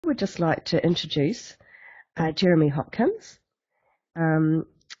would just like to introduce Jeremy Hopkins.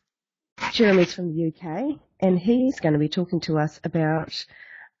 Jeremy's from the UK, and he's going to be talking to us about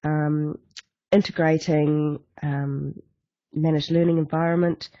integrating managed learning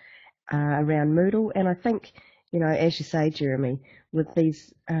environment around Moodle. And I think, you know, as you say, Jeremy, with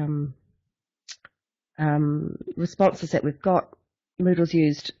these responses that we've got, Moodle's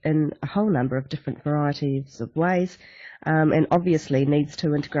used in a whole number of different varieties of ways, and obviously needs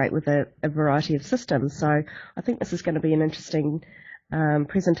to integrate with a variety of systems. So I think this is going to be an interesting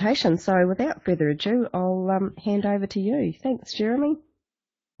presentation. So without further ado, I'll hand over to you. Thanks, Jeremy.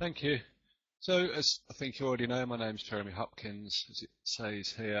 Thank you. So as I think you already know, my name's Jeremy Hopkins. As it says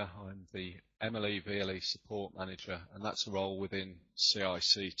here, I'm the MLE VLE support manager, and that's a role within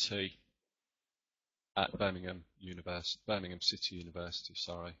CICT at Birmingham City University,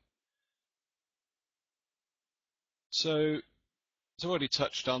 sorry. So as already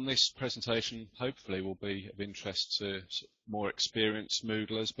touched on, this presentation hopefully will be of interest to more experienced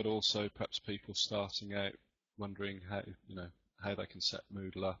Moodlers, but also perhaps people starting out wondering how they can set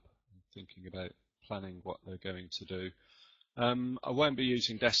Moodle up and thinking about planning what they're going to do. I won't be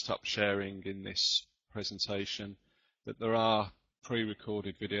using desktop sharing in this presentation, but there are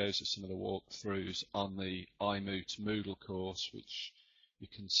pre-recorded videos of some of the walkthroughs on the iMoot Moodle course, which you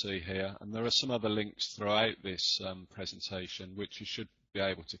can see here, and there are some other links throughout this presentation which you should be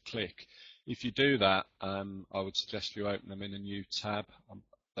able to click. If you do that, I would suggest you open them in a new tab.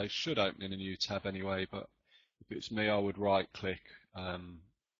 They should open in a new tab anyway, but if it's me, I would right-click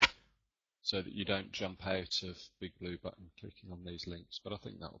so that you don't jump out of big blue button clicking on these links, but I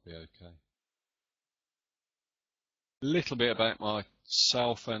think that will be okay. A little bit about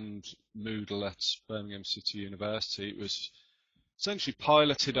myself and Moodle at Birmingham City University. It was essentially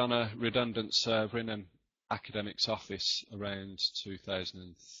piloted on a redundant server in an academic's office around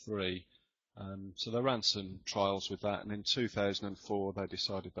 2003. So they ran some trials with that, and in 2004 they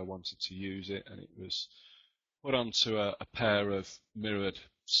decided they wanted to use it, and it was put onto a pair of mirrored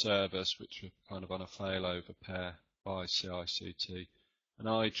servers which were kind of on a failover pair by CICT. And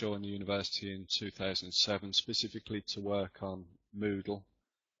I joined the university in 2007 specifically to work on Moodle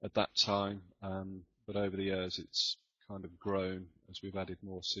at that time, but over the years it's kind of grown as we've added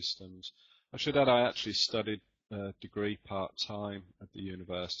more systems. I should add I actually studied a degree part-time at the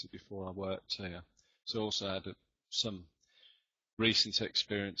university before I worked here, so I also had some recent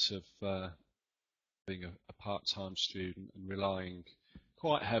experience of being a part-time student and relying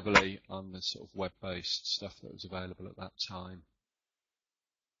quite heavily on the sort of web-based stuff that was available at that time.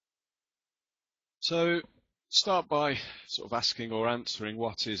 So start by sort of asking or answering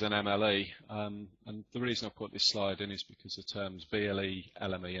what is an MLE, and the reason I put this slide in is because the terms VLE,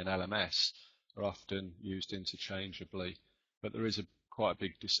 LME and LMS are often used interchangeably, but there is quite a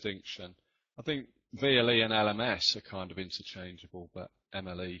big distinction. I think VLE and LMS are kind of interchangeable, but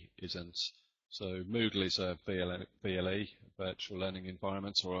MLE isn't. So Moodle is a VLE, Virtual Learning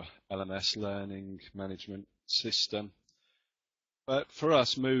Environment, or a LMS, Learning Management System. But for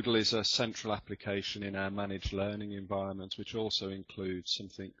us, Moodle is a central application in our managed learning environment, which also includes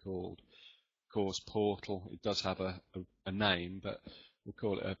something called Course Portal. It does have a name, but we'll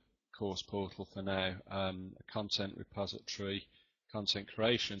call it a Course Portal for now. A content repository, content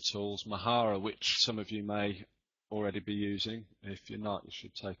creation tools, Mahara, which some of you may already be using. If you're not, you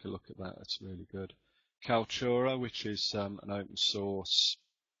should take a look at that. That's really good. Kaltura, which is an open source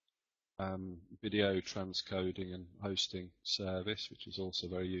video transcoding and hosting service, which is also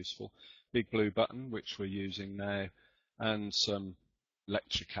very useful. Big Blue Button, which we're using now, and some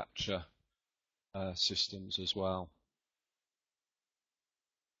lecture capture systems as well.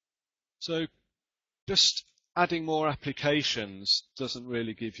 So just adding more applications doesn't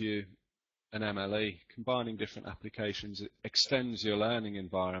really give you an MLE. Combining different applications, it extends your learning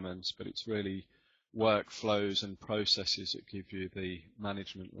environment, but it's really workflows and processes that give you the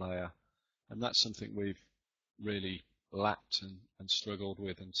management layer. And that's something we've really lacked and struggled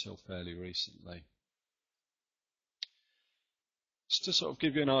with until fairly recently. Just to sort of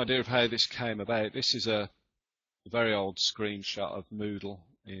give you an idea of how this came about, this is a very old screenshot of Moodle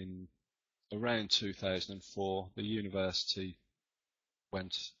in around 2004. The university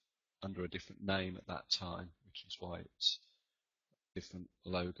went under a different name at that time, which is why it's a different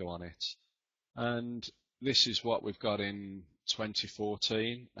logo on it. And this is what we've got in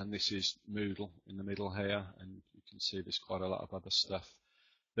 2014, and this is Moodle in the middle here, and you can see there's quite a lot of other stuff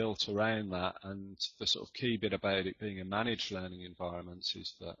built around that. And the sort of key bit about it being a managed learning environment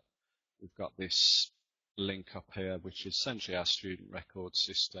is that we've got this link up here, which is essentially our student record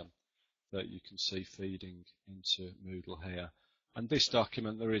system that you can see feeding into Moodle here. And this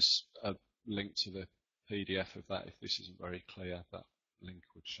document, there is a link to the PDF of that. If this isn't very clear, that link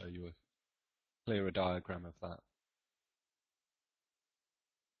would show you a clearer diagram of that.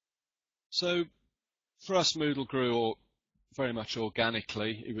 So for us, Moodle grew very much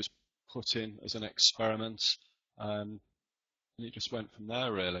organically. It was put in as an experiment, and it just went from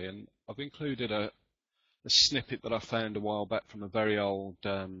there, really. And I've included a snippet that I found a while back from a very old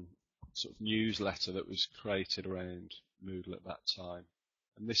sort of newsletter that was created around Moodle at that time.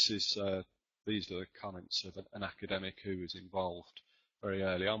 And these are the comments of an academic who was involved very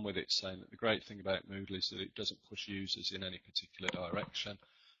early on with it, saying that the great thing about Moodle is that it doesn't push users in any particular direction.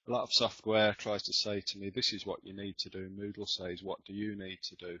 A lot of software tries to say to me, this is what you need to do. Moodle says, what do you need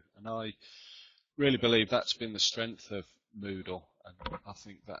to do? And I really believe that's been the strength of Moodle. And I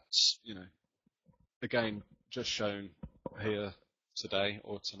think that's, again, just shown here today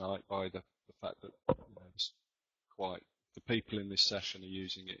or tonight by the fact that the people in this session are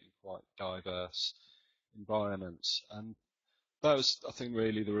using it in quite diverse environments. And that was, I think,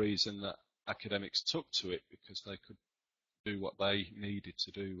 really the reason that academics took to it, because they could do what they needed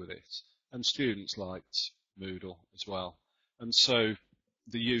to do with it. And students liked Moodle as well. And so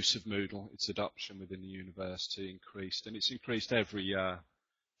the use of Moodle, its adoption within the university increased, and it's increased every year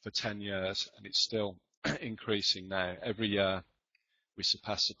for 10 years, and it's still increasing now. Every year we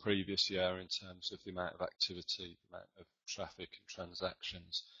surpass the previous year in terms of the amount of activity, the amount of traffic and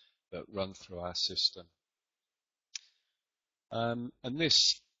transactions that run through our system. And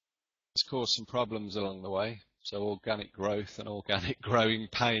this has caused some problems along the way. So organic growth and organic growing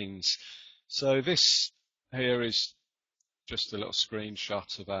pains. So this here is just a little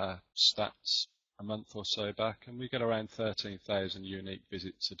screenshot of our stats a month or so back, and we get around 13,000 unique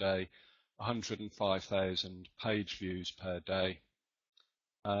visits a day, 105,000 page views per day.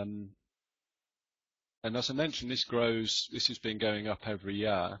 And as I mentioned, this has been going up every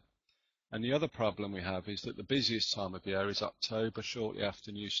year. And the other problem we have is that the busiest time of year is October, shortly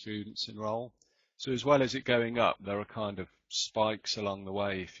after new students enroll. So as well as it going up, there are kind of spikes along the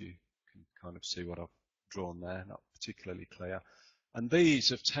way, if you can kind of see what I've drawn there, not particularly clear. And these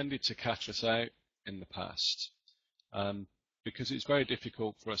have tended to catch us out in the past, because it's very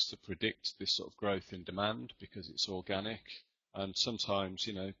difficult for us to predict this sort of growth in demand because it's organic. And sometimes,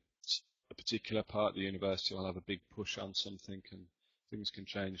 a particular part of the university will have a big push on something, and things can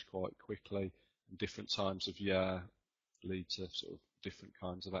change quite quickly, and different times of year lead to sort of different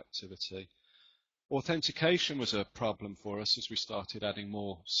kinds of activity. Authentication was a problem for us as we started adding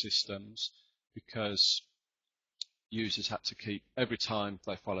more systems, because users had to keep, every time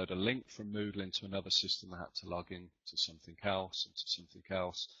they followed a link from Moodle into another system, they had to log in to something else and to something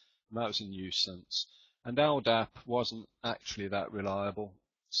else, and that was a nuisance. And LDAP wasn't actually that reliable,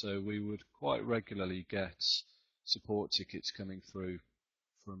 so we would quite regularly get support tickets coming through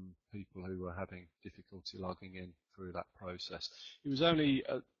from people who were having difficulty logging in through that process. It was only,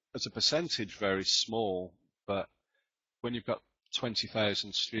 as a percentage, very small, but when you've got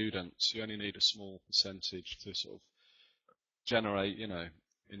 20,000 students, you only need a small percentage to sort of generate,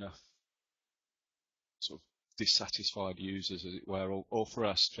 enough sort of dissatisfied users, as it were, or for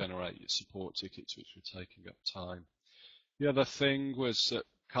us generate support tickets, which were taking up time. The other thing was that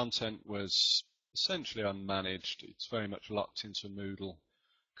content was essentially unmanaged. It's very much locked into a Moodle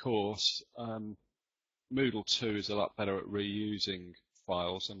course. Moodle 2 is a lot better at reusing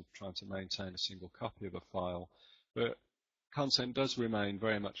files and trying to maintain a single copy of a file, but content does remain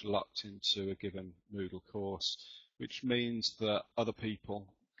very much locked into a given Moodle course, which means that other people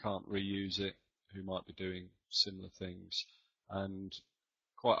can't reuse it who might be doing similar things, and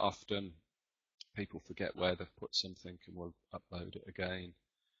quite often people forget where they've put something and will upload it again.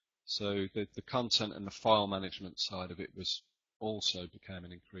 So the content and the file management side of it also became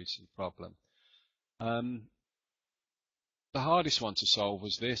an increasing problem. The hardest one to solve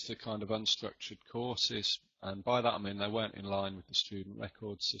was the kind of unstructured courses, and by that I mean they weren't in line with the student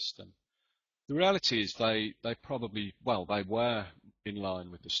record system. The reality is they were in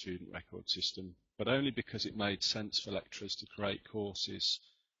line with the student record system, but only because it made sense for lecturers to create courses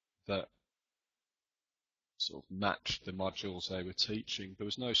that sort of matched the modules they were teaching. There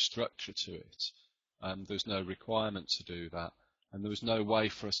was no structure to it, and there was no requirement to do that, and there was no way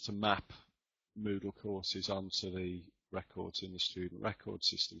for us to map Moodle courses onto the records in the student record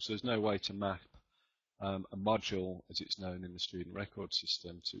system. So there's no way to map a module, as it's known in the student record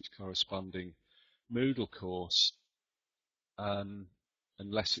system, to its corresponding Moodle course,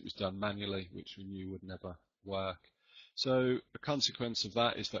 unless it was done manually, which we knew would never work. So the consequence of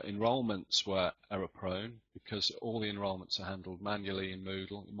that is that enrolments were error prone, because all the enrolments are handled manually in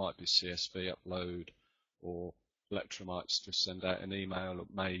Moodle. It might be CSV upload or lecturer might just send out an email or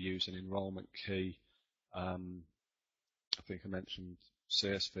may use an enrolment key. I think I mentioned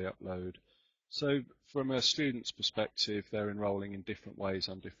CSV upload. So from a student's perspective, they're enrolling in different ways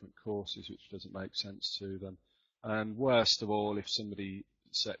on different courses, which doesn't make sense to them. And worst of all, if somebody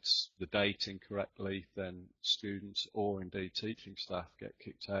sets the date incorrectly, then students or indeed teaching staff get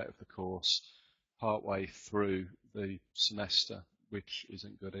kicked out of the course partway through the semester, which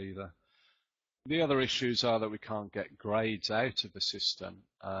isn't good either. The other issues are that we can't get grades out of the system,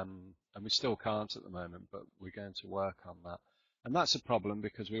 and we still can't at the moment, but we're going to work on that. And that's a problem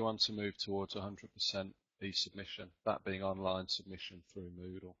because we want to move towards 100% e-submission, that being online submission through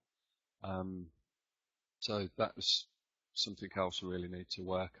Moodle. So that was something else we really need to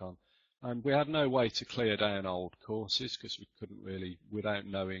work on. And we had no way to clear down old courses because we couldn't really, without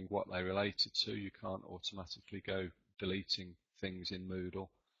knowing what they related to, you can't automatically go deleting things in Moodle.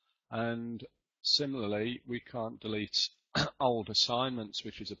 And similarly, we can't delete old assignments,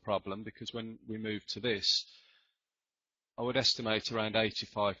 which is a problem because when we move to this, I would estimate around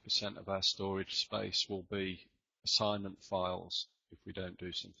 85% of our storage space will be assignment files if we don't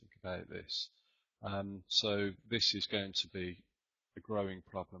do something about this. So this is going to be a growing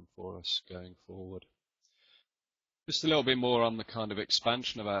problem for us going forward. Just a little bit more on the kind of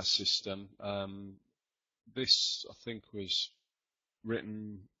expansion of our system. This, I think, was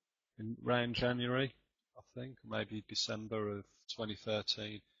written around January, I think, maybe December of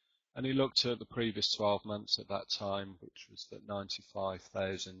 2013. And he looked at the previous 12 months at that time, which was that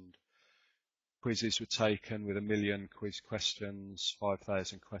 95,000 quizzes were taken with 1 million quiz questions,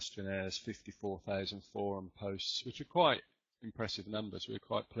 5,000 questionnaires, 54,000 forum posts, which are quite impressive numbers. We're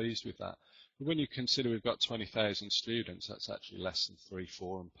quite pleased with that. But when you consider we've got 20,000 students, that's actually less than 3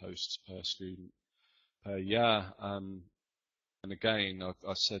 forum posts per student per year. And again,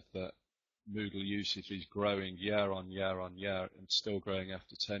 I said that Moodle usage is growing year on year on year and still growing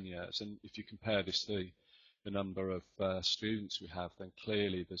after 10 years. And if you compare this to the number of students we have, then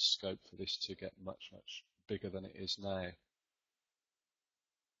clearly there's scope for this to get much, much bigger than it is now.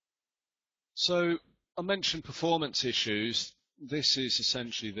 So I mentioned performance issues. This is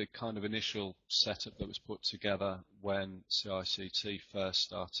essentially the kind of initial setup that was put together when CICT first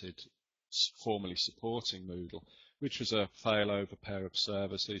started formally supporting Moodle, which was a failover pair of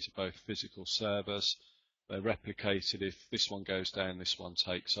servers. These are both physical servers. They're replicated. If this one goes down, this one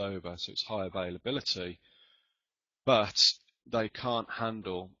takes over. So it's high availability, but they can't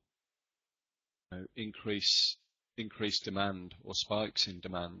handle increased demand or spikes in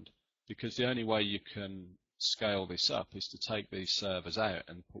demand, because the only way you can scale this up is to take these servers out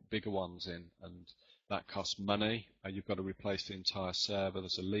and put bigger ones in, and that costs money. You've got to replace the entire server.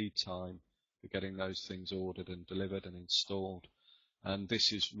 There's a lead time for getting those things ordered and delivered and installed. And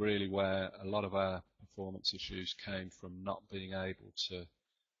this is really where a lot of our performance issues came from, not being able to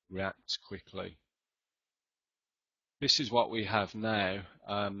react quickly. This is what we have now,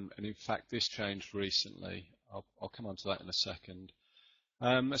 and in fact this changed recently. I'll come on to that in a second.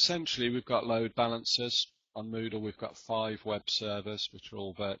 Essentially we've got load balancers. On Moodle we've got 5 web servers which are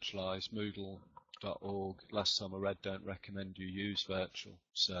all virtualized. Moodle.org, last time I read, don't recommend you use virtual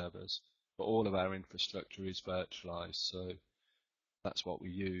servers, but all of our infrastructure is virtualized, so that's what we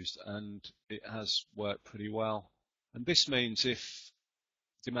used, and it has worked pretty well. And this means if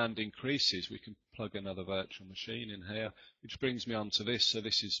demand increases, we can plug another virtual machine in here, which brings me on to this. So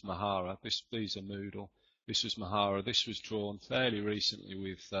this is Mahara. These are Moodle. This was Mahara. This was drawn fairly recently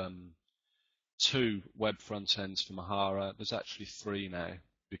with 2 web front ends for Mahara. There's actually 3 now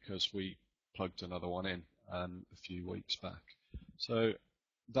because we plugged another one in a few weeks back. So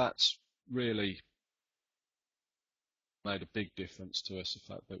that's really made a big difference to us,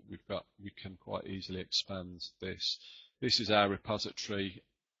 the fact that we can quite easily expand this. This is our repository,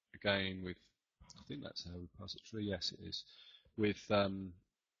 again with, I think that's our repository, yes it is, with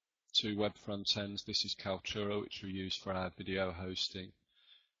 2 web front ends. This is Kaltura, which we use for our video hosting.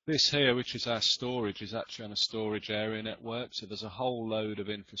 This here, which is our storage, is actually on a storage area network, so there's a whole load of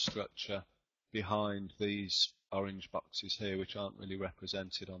infrastructure behind these orange boxes here, which aren't really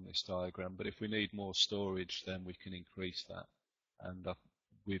represented on this diagram, but if we need more storage, then we can increase that, and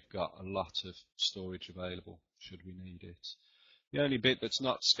we've got a lot of storage available should we need it. The only bit that's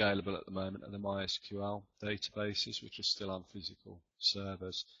not scalable at the moment are the MySQL databases, which are still on physical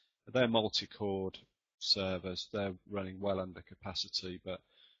servers. They're multi-cored servers. They're running well under capacity, but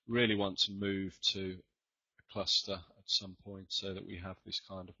really want to move to a cluster at some point so that we have this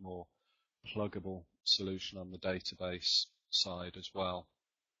kind of more pluggable solution on the database side as well.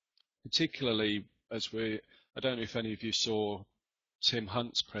 Particularly as I don't know if any of you saw Tim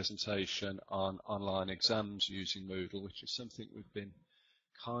Hunt's presentation on online exams using Moodle, which is something we've been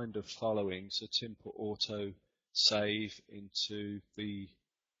kind of following. So Tim put auto save into the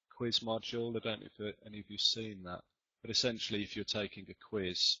quiz module. I don't know if any of you've seen that, but essentially if you're taking a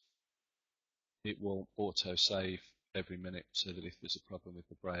quiz, it will auto save every minute so that if there's a problem with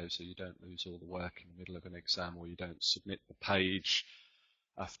the browser, you don't lose all the work in the middle of an exam, or you don't submit the page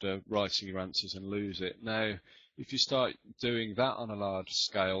after writing your answers and lose it. Now, if you start doing that on a large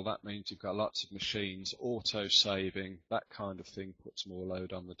scale, that means you've got lots of machines auto-saving. That kind of thing puts more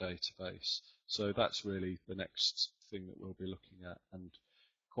load on the database. So that's really the next thing that we'll be looking at, and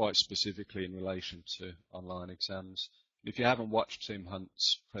quite specifically in relation to online exams. If you haven't watched Tim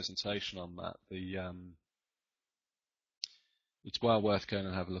Hunt's presentation on that, it's well worth going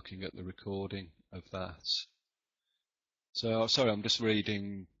and have a looking at the recording of that. So, sorry, I'm just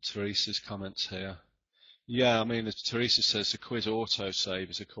reading Teresa's comments here. Yeah, I mean, as Teresa says, the quiz autosave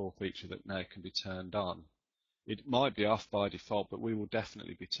is a core feature that now can be turned on. It might be off by default, but we will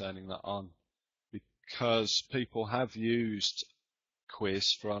definitely be turning that on because people have used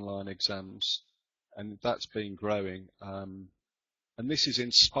quiz for online exams, and that's been growing. And this is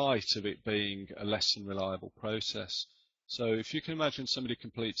in spite of it being a less than reliable process. So if you can imagine somebody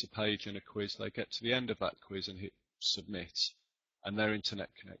completes a page in a quiz, they get to the end of that quiz and hit submit, and their internet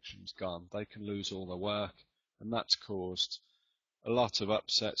connection's gone. They can lose all their work, and that's caused a lot of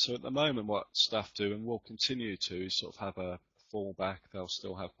upset. So at the moment what staff do, and will continue to, is sort of have a fallback. They'll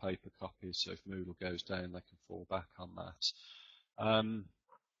still have paper copies, so if Moodle goes down, they can fall back on that.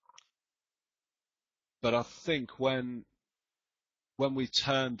 But I think when we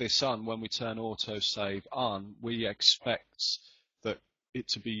turn this on, when we turn autosave on, we expect that it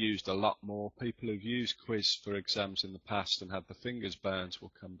to be used a lot more. People who've used quiz for exams in the past and had the fingers burned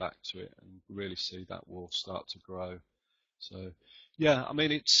will come back to it and really see that will start to grow. So, yeah, I mean,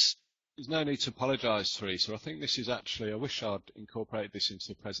 there's no need to apologise, Teresa. I think this is actually, I wish I'd incorporated this into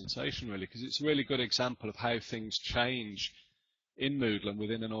the presentation really, because it's a really good example of how things change in Moodle and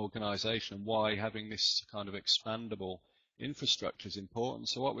within an organisation, and why having this kind of expandable infrastructure is important.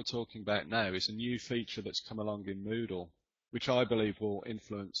 So what we're talking about now is a new feature that's come along in Moodle, which I believe will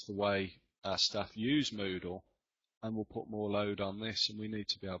influence the way our staff use Moodle and will put more load on this, and we need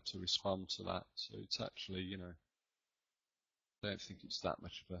to be able to respond to that. So it's actually, you know, I don't think it's that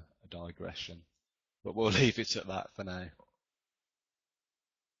much of a digression, but we'll leave it at that for now.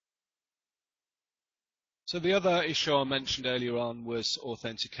 So the other issue I mentioned earlier on was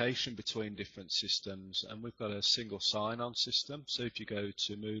authentication between different systems, and we've got a single sign-on system. So if you go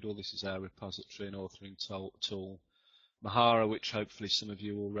to Moodle, this is our repository and authoring tool. Mahara, which hopefully some of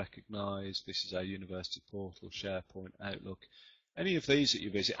you will recognise. This is our university portal, SharePoint, Outlook. Any of these that you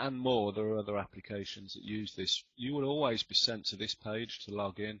visit, and more, there are other applications that use this. You will always be sent to this page to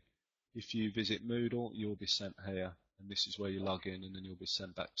log in. If you visit Moodle, you'll be sent here, and this is where you log in, and then you'll be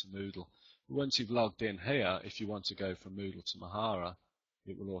sent back to Moodle. Once you've logged in here, if you want to go from Moodle to Mahara,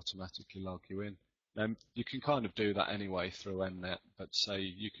 it will automatically log you in. Now, you can kind of do that anyway through MNet, but say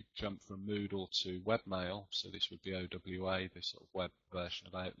you could jump from Moodle to webmail, so this would be OWA, this sort of web version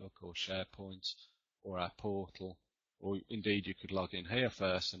of Outlook, or SharePoint, or our portal, or indeed you could log in here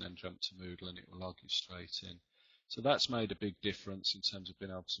first and then jump to Moodle and it will log you straight in. So that's made a big difference in terms of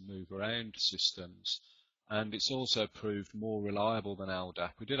being able to move around systems. And it's also proved more reliable than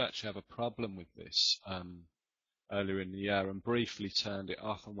LDAP. We did actually have a problem with this earlier in the year, and briefly turned it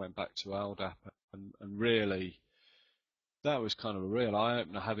off and went back to LDAP. And really, that was kind of a real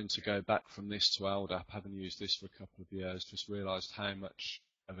eye-opener, having to go back from this to LDAP, having used this for a couple of years, just realised how much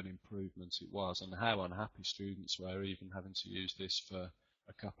of an improvement it was, and how unhappy students were even having to use this for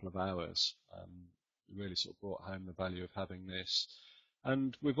a couple of hours. It really sort of brought home the value of having this.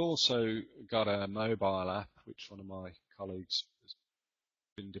 And we've also got a mobile app, which one of my colleagues has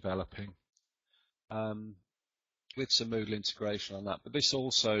been developing, with some Moodle integration on that. But this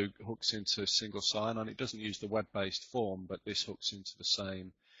also hooks into single sign-on. It doesn't use the web-based form, but this hooks into the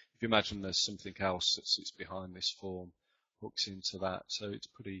same. If you imagine there's something else that sits behind this form, hooks into that. So it's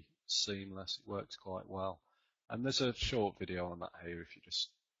pretty seamless. It works quite well. And there's a short video on that here if you just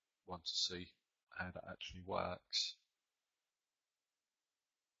want to see how that actually works.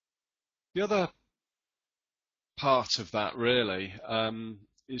 The other part of that really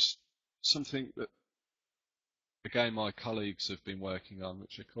is something that, again, my colleagues have been working on,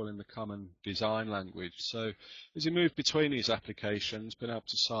 which are calling the common design language. So as you move between these applications, being able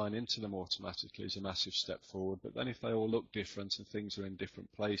to sign into them automatically is a massive step forward. But then if they all look different and things are in different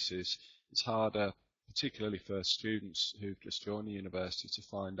places, it's harder, particularly for students who've just joined the university, to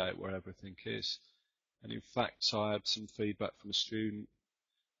find out where everything is. And in fact, I had some feedback from a student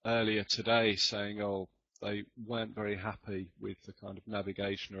earlier today saying, oh, they weren't very happy with the kind of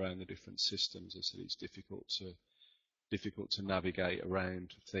navigation around the different systems. They said it's difficult to navigate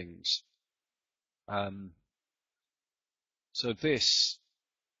around things. So this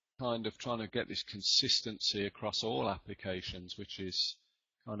kind of trying to get this consistency across all applications, which is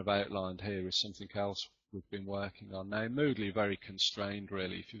kind of outlined here, is something else we've been working on. Now, Moodle is very constrained,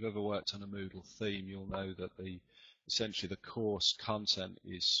 really. If you've ever worked on a Moodle theme, you'll know that essentially the course content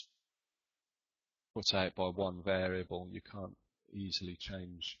is put out by one variable. You can't easily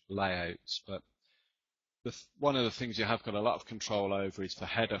change layouts, but one of the things you have got a lot of control over is the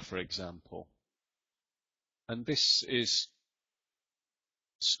header, for example. And this is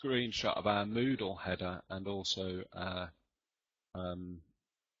a screenshot of our Moodle header and also our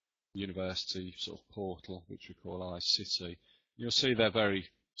university sort of portal, which we call iCity. You'll see they're very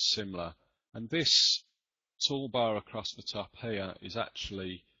similar. And this toolbar across the top here is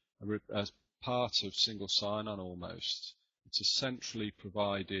actually as part of single sign-on almost. It's a centrally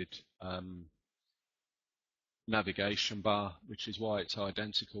provided navigation bar, which is why it's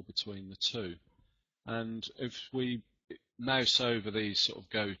identical between the two. And if we mouse over these sort of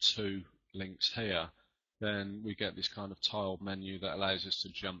go-to links here, then we get this kind of tiled menu that allows us to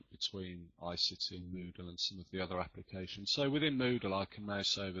jump between iCity and Moodle and some of the other applications. So within Moodle, I can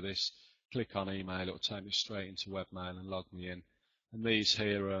mouse over this, click on email, it will take me straight into webmail and log me in. And these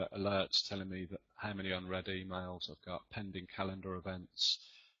here are alerts telling me that how many unread emails I've got, pending calendar events.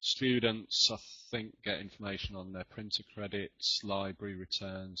 Students, I think, get information on their printer credits, library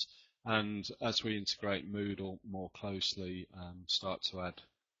returns, and as we integrate Moodle more closely, start to add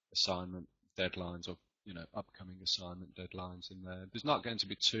assignment deadlines or upcoming assignment deadlines in there. There's not going to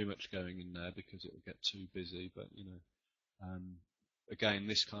be too much going in there because it will get too busy, but again,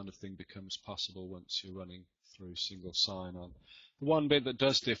 this kind of thing becomes possible once you're running through single sign-on. The one bit that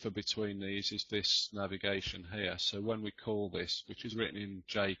does differ between these is this navigation here. So when we call this, which is written in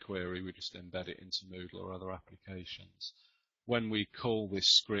jQuery, we just embed it into Moodle or other applications. When we call this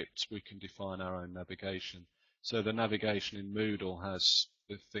script, we can define our own navigation. So the navigation in Moodle has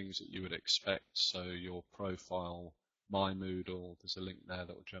the things that you would expect. So your profile, My Moodle, there's a link there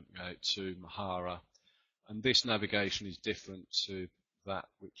that will jump you out to Mahara. And this navigation is different to that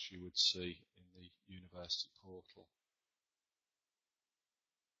which you would see in the university portal.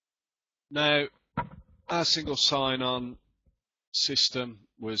 Now, our single sign-on system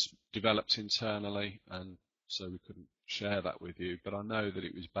was developed internally, and so we couldn't share that with you, but I know that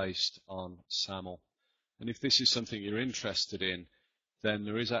it was based on SAML. And if this is something you're interested in, then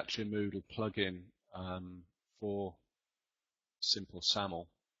there is actually a Moodle plugin for Simple SAML,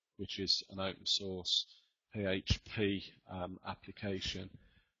 which is an open source PHP application,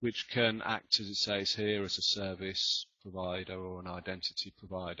 which can act, as it says here, as a service provider or an identity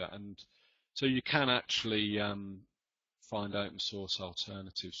provider. And so you can actually find open source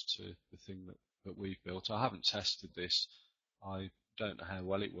alternatives to the thing that we've built. I haven't tested this. I don't know how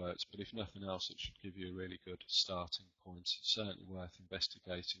well it works, but if nothing else, it should give you a really good starting point. It's certainly worth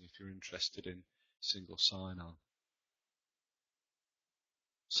investigating if you're interested in single sign-on.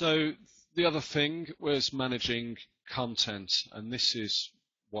 So the other thing was managing content, and this is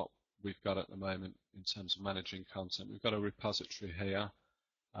what we've got at the moment in terms of managing content. We've got a repository here.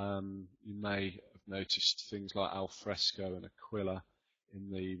 You may have noticed things like Alfresco and Aquila in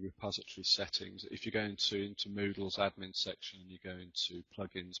the repository settings. If you go into Moodle's admin section and you go into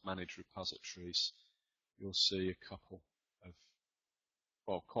plugins, manage repositories, you'll see a couple of,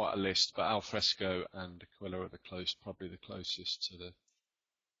 well, quite a list, but Alfresco and Aquila are probably the closest to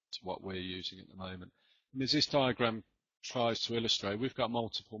what we're using at the moment. And as this diagram tries to illustrate, we've got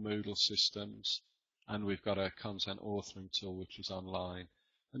multiple Moodle systems and we've got a content authoring tool which is online.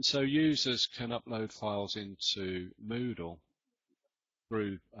 And so users can upload files into Moodle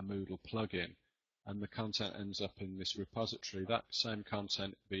through a Moodle plugin, and the content ends up in this repository. That same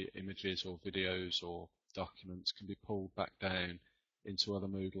content, be it images or videos or documents, can be pulled back down into other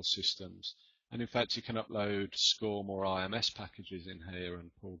Moodle systems. And in fact, you can upload SCORM or IMS packages in here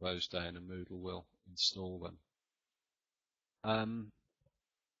and pull those down, and Moodle will install them.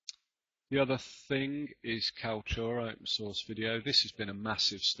 The other thing is Kaltura open source video. This has been a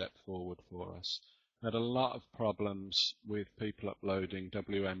massive step forward for us. We had a lot of problems with people uploading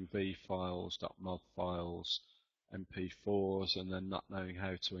WMV files, .mov files, MP4s, and then not knowing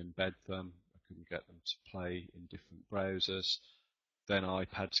how to embed them. I couldn't get them to play in different browsers. Then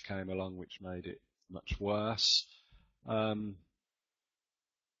iPads came along, which made it much worse.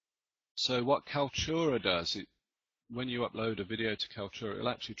 So what Kaltura does, when you upload a video to Kaltura, it'll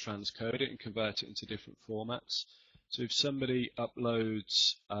actually transcode it and convert it into different formats. So if somebody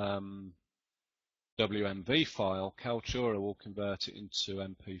uploads WMV file, Kaltura will convert it into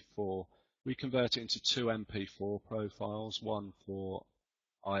MP4. We convert it into two MP4 profiles, one for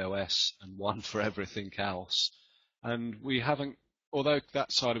iOS and one for everything else. And we haven't, although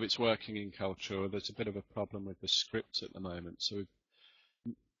that side of it's working in Kaltura, there's a bit of a problem with the scripts at the moment. So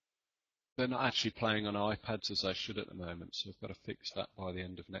they're not actually playing on iPads as they should at the moment. So we've got to fix that by the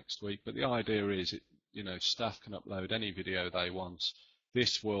end of next week. But the idea is, staff can upload any video they want.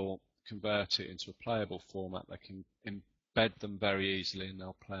 This will convert it into a playable format. They can embed them very easily, and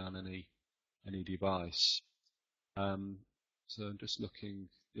they'll play on any device. So I'm just looking.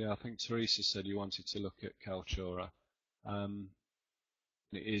 Yeah, I think Teresa said you wanted to look at Kaltura.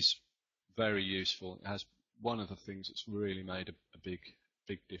 It is very useful. It has one of the things that's really made a big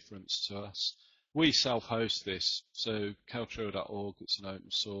difference to us. We self-host this, so Kaltura.org, it's an open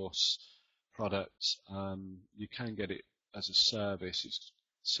source product. You can get it as a service. It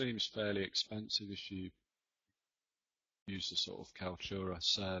seems fairly expensive if you use the sort of Kaltura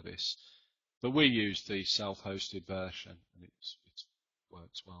service, but we use the self-hosted version, and it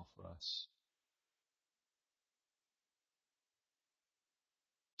works well for us.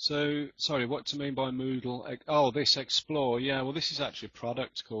 So, sorry, what do you mean by Moodle? Oh, this Explore. Yeah, well, this is actually a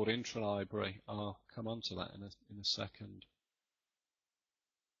product called Intralibrary. I'll come on to that in a second.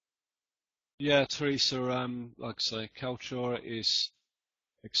 Yeah, Teresa, like I say, Kaltura is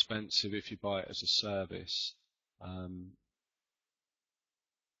expensive if you buy it as a service.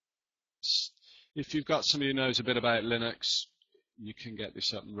 If you've got somebody who knows a bit about Linux, you can get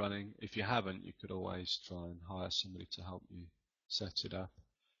this up and running. If you haven't, you could always try and hire somebody to help you set it up.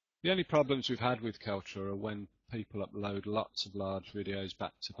 The only problems we've had with Kaltura are when people upload lots of large videos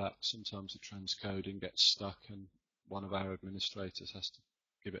back to back. Sometimes the transcoding gets stuck and one of our administrators has to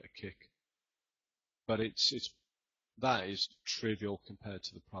give it a kick. But that is trivial compared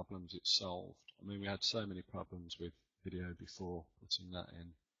to the problems it solved. I mean, we had so many problems with video before putting that in.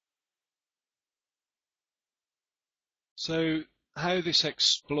 So how this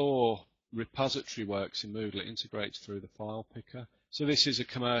Explore repository works in Moodle, it integrates through the file picker. So this is a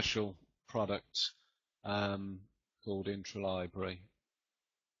commercial product called Intralibrary,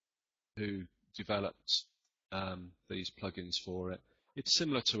 who developed these plugins for it. It's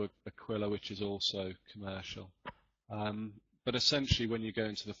similar to Aquila, which is also commercial. But essentially, when you go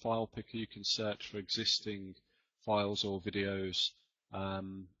into the file picker, you can search for existing files or videos,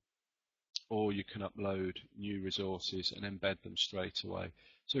 or you can upload new resources and embed them straight away.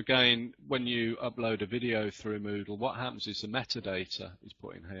 So again, when you upload a video through Moodle, what happens is the metadata is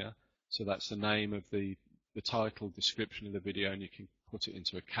put in here. So that's the name of the title, description of the video, and you can put it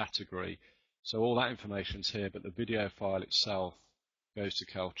into a category. So all that information's here, but the video file itself goes to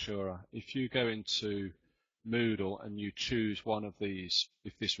Kaltura. If you go into Moodle and you choose one of these,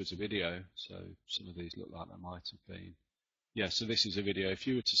 if this was a video, so some of these look like they might have been. Yeah, so this is a video. If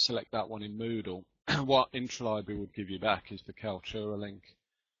you were to select that one in Moodle, what Intralibrary would give you back is the Kaltura link.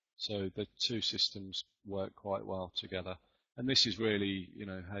 So the two systems work quite well together. And this is really,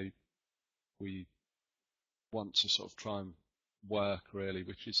 how we want to sort of try and work, really,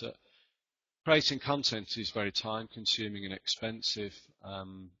 which is that creating content is very time consuming and expensive,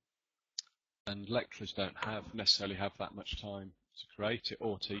 and lecturers don't necessarily have that much time to create it,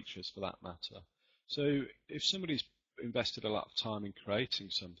 or teachers for that matter. So if somebody's invested a lot of time in creating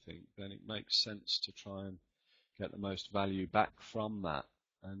something, then it makes sense to try and get the most value back from that.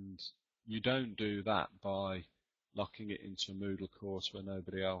 And you don't do that by locking it into a Moodle course where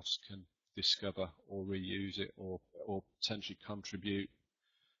nobody else can discover or reuse it or potentially contribute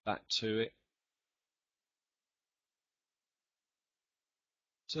back to it.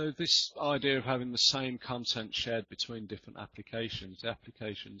 So this idea of having the same content shared between different applications, the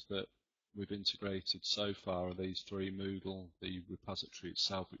applications that we've integrated so far are these three: Moodle, the repository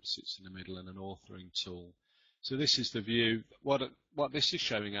itself, which sits in the middle, and an authoring tool. So this is the view. What this is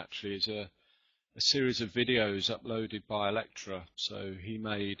showing actually is a series of videos uploaded by a lecturer. So he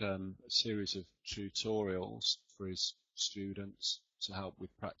made a series of tutorials for his students to help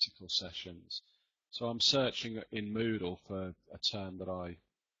with practical sessions. So I'm searching in Moodle for a term that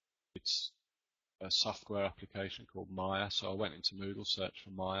it's a software application called Maya. So I went into Moodle, searched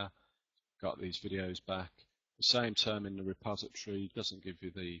for Maya, got these videos back. The same term in the repository doesn't give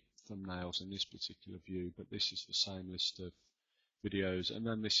you the thumbnails in this particular view, but this is the same list of videos. And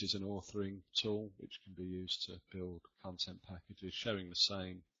then this is an authoring tool which can be used to build content packages showing the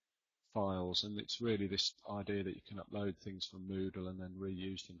same files. And it's really this idea that you can upload things from Moodle and then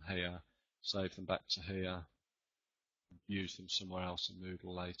reuse them here, save them back to here, use them somewhere else in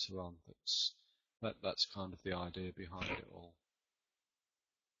Moodle later on. That's kind of the idea behind it all.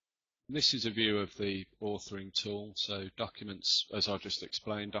 And this is a view of the authoring tool. So documents, as I just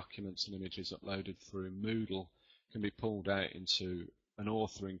explained, documents and images uploaded through Moodle can be pulled out into an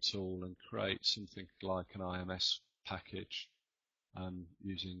authoring tool and create something like an IMS package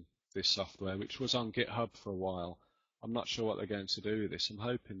using this software, which was on GitHub for a while. I'm not sure what they're going to do with this. I'm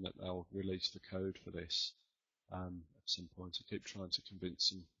hoping that they'll release the code for this at some point. I keep trying to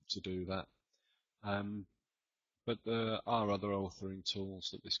convince them to do that. But there are other authoring tools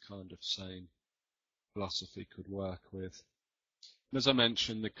that this kind of same philosophy could work with. And as I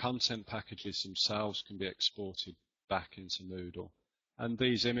mentioned, the content packages themselves can be exported back into Moodle. And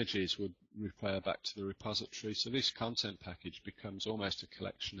these images would refer back to the repository. So this content package becomes almost a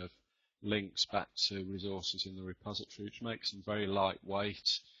collection of links back to resources in the repository, which makes them very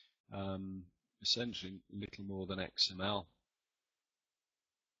lightweight, essentially little more than XML.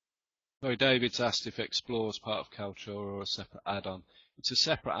 So David's asked if Explore is part of Kaltura or a separate add-on. It's a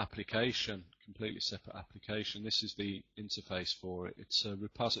separate application, completely separate application. This is the interface for it. It's a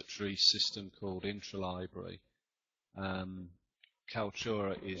repository system called IntraLibrary.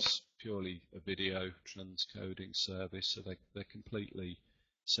 Kaltura is purely a video transcoding service, so they're completely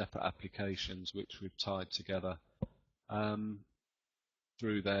separate applications which we've tied together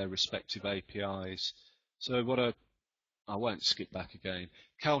through their respective APIs. So I won't skip back again.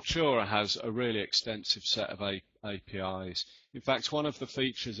 Kaltura has a really extensive set of APIs. In fact, one of the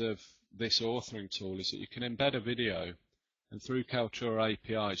features of this authoring tool is that you can embed a video, and through Kaltura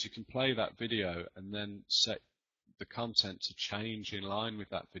APIs you can play that video and then set the content to change in line with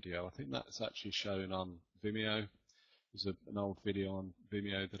that video. I think that's actually shown on Vimeo. There's an old video on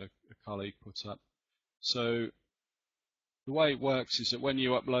Vimeo that a colleague put up. So the way it works is that when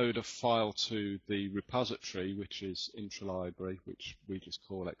you upload a file to the repository, which is IntraLibrary, which we just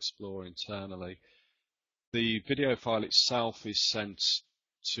call Explore internally, the video file itself is sent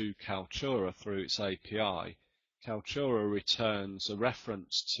to Kaltura through its API. Kaltura returns a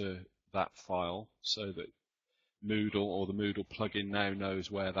reference to that file so that Moodle or the Moodle plugin now knows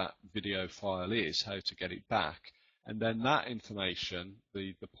where that video file is, how to get it back. And then that information,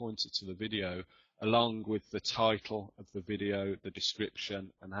 the pointer to the video, along with the title of the video, the description,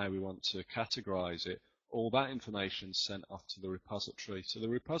 and how we want to categorize it, all that information is sent off to the repository. So the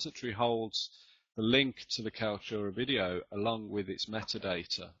repository holds the link to the Kaltura video along with its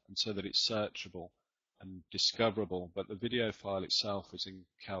metadata, and so that it's searchable and discoverable, but the video file itself is in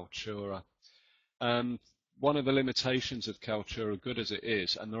Kaltura. One of the limitations of Kaltura, good as it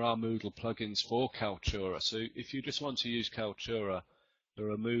is, and there are Moodle plugins for Kaltura, so if you just want to use Kaltura,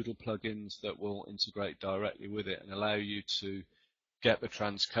 there are Moodle plugins that will integrate directly with it and allow you to get the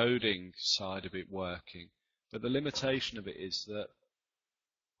transcoding side of it working. But the limitation of it is that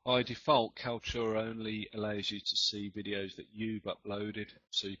by default, Kaltura only allows you to see videos that you've uploaded,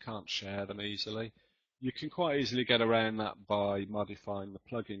 so you can't share them easily. You can quite easily get around that by modifying the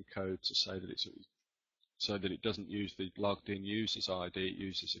plugin code to say that it's so that it doesn't use the logged in user's ID, it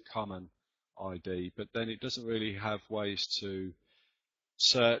uses a common ID, but then it doesn't really have ways to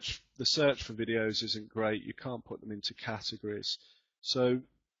search. The search for videos isn't great, you can't put them into categories. So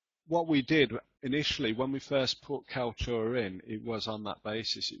what we did initially, when we first put Kaltura in, it was on that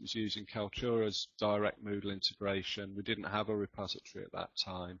basis. It was using Kaltura's direct Moodle integration. We didn't have a repository at that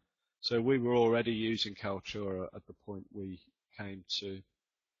time. So we were already using Kaltura at the point we came to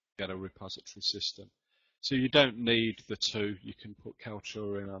get a repository system. So you don't need the two. You can put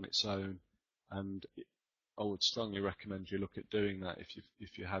Kaltura in on its own, and I would strongly recommend you look at doing that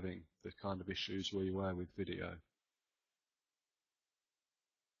if you're having the kind of issues we were with video.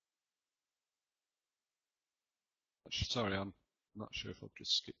 Sorry, I'm not sure if I've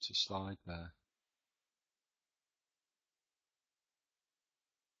just skipped a slide there.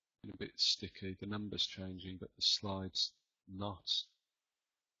 It's a bit sticky. The number's changing, but the slide's not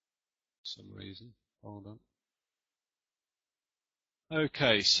for some reason. Hold on.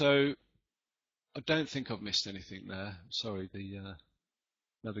 Okay, so I don't think I've missed anything there. Sorry, the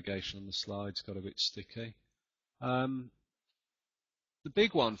navigation on the slides got a bit sticky. The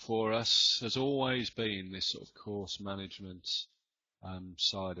big one for us has always been this sort of course management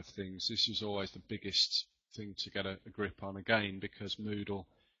side of things. This was always the biggest thing to get a grip on, again, because Moodle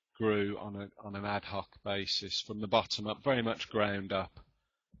grew on an ad hoc basis from the bottom up, very much ground up.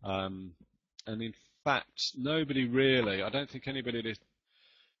 And in fact, nobody really, I don't think anybody at a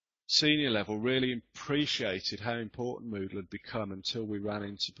senior level really appreciated how important Moodle had become until we ran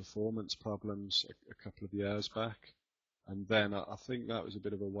into performance problems a couple of years back. And then I think that was a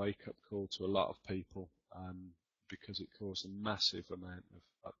bit of a wake-up call to a lot of people because it caused a massive amount of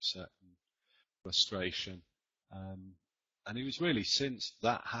upset and frustration. And it was really since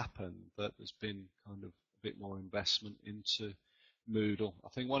that happened that there's been kind of a bit more investment into Moodle. I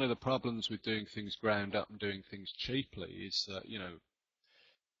think one of the problems with doing things ground up and doing things cheaply is that,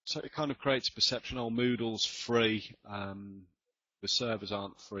 so it kind of creates a perception, oh, Moodle's free. The servers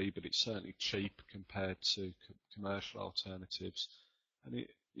aren't free, but it's certainly cheap compared to commercial alternatives.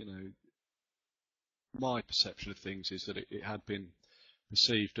 And my perception of things is that it had been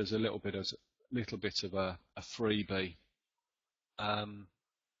perceived as a little bit of a freebie.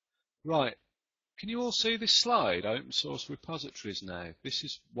 Right, can you all see this slide? Open source repositories now. This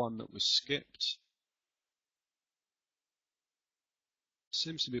is one that was skipped.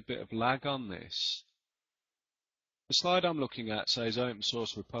 Seems to be a bit of lag on this. The slide I'm looking at says open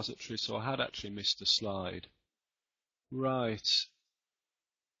source repository, so I had actually missed a slide. Right.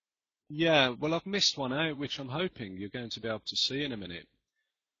 Yeah, well, I've missed one out, which I'm hoping you're going to be able to see in a minute,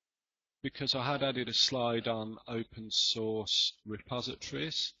 because I had added a slide on open source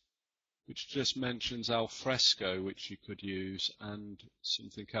repositories, which just mentions Alfresco, which you could use, and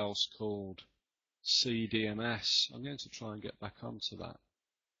something else called CDMS. I'm going to try and get back onto that.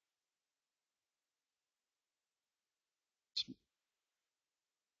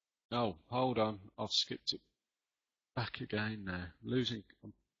 Oh, hold on, I've skipped it back again now.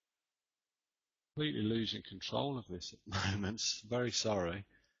 I'm completely losing control of this at the moment. Very sorry.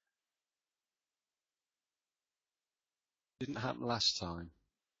 Didn't happen last time.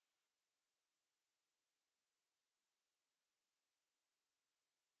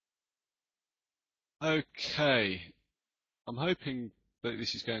 Okay, I'm hoping that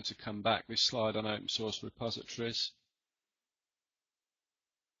this is going to come back, this slide on open source repositories.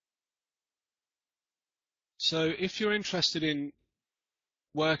 So if you're interested in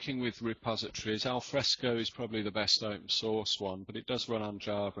working with repositories, Alfresco is probably the best open source one, but it does run on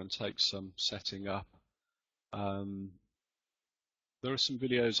Java and takes some setting up. There are some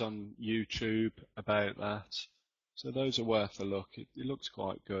videos on YouTube about that, so those are worth a look. It looks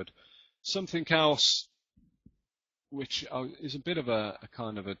quite good. Something else which is a bit of a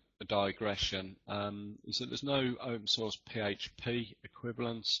kind of a digression, is that there's no open source PHP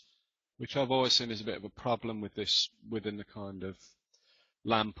equivalent, which I've always seen as a bit of a problem with this within the kind of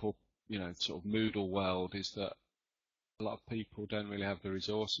LAMP or sort of Moodle world, is that a lot of people don't really have the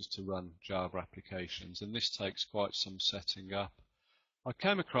resources to run Java applications, and this takes quite some setting up. I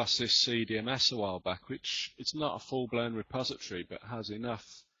came across this CDMS a while back, which it's not a full-blown repository, but has enough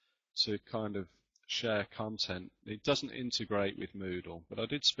to kind of share content. It doesn't integrate with Moodle, but I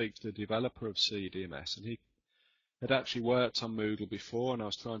did speak to the developer of CDMS, and he had actually worked on Moodle before, and I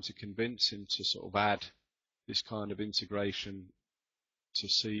was trying to convince him to sort of add this kind of integration to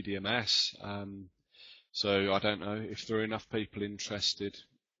CDMS. So I don't know if there are enough people interested.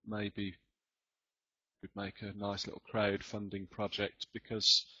 Maybe we'd make a nice little crowdfunding project,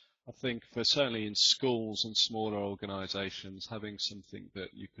 because I think certainly in schools and smaller organisations, having something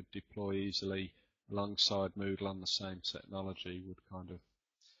that you could deploy easily alongside Moodle on the same technology would kind of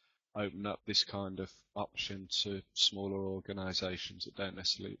open up this kind of option to smaller organisations that don't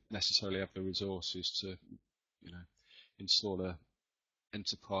necessarily have the resources to, install a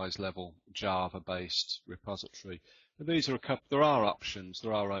enterprise level Java based repository. But these are there are options,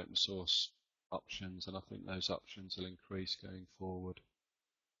 there are open source options, and I think those options will increase going forward.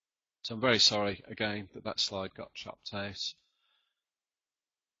 So I'm very sorry again that slide got chopped out.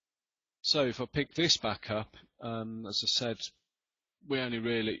 So if I pick this back up, as I said,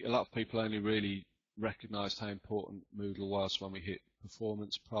 a lot of people only really recognised how important Moodle was when we hit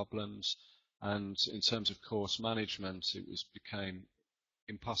performance problems, and in terms of course management, it became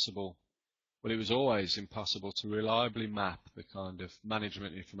impossible. Well, it was always impossible to reliably map the kind of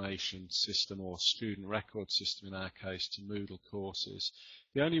management information system, or student record system in our case, to Moodle courses.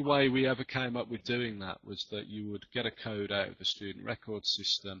 The only way we ever came up with doing that was that you would get a code out of the student record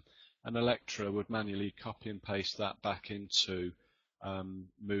system, and a lecturer would manually copy and paste that back into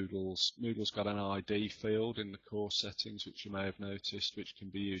Moodle's. Moodle's got an ID field in the course settings, which you may have noticed, which can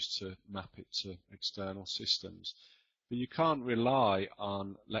be used to map it to external systems. But you can't rely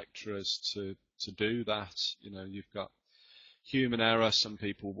on lecturers to do that. You've got human error. Some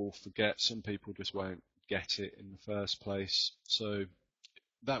people will forget. Some people just won't get it in the first place. So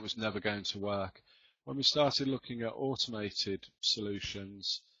that was never going to work. When we started looking at automated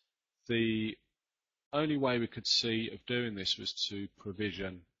solutions, the only way we could see of doing this was to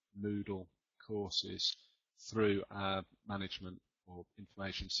provision Moodle courses through our management or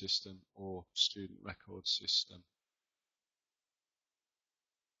information system or student record system.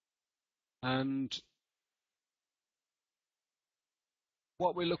 And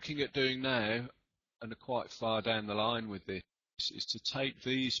what we're looking at doing now, and are quite far down the line with this, is to take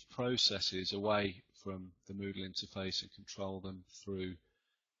these processes away from the Moodle interface and control them through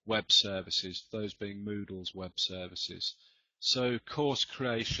web services, those being Moodle's web services. So course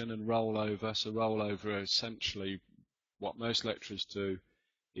creation and rollover. So rollover are essentially what most lecturers do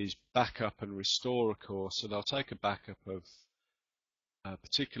is back up and restore a course. So they'll take a backup of a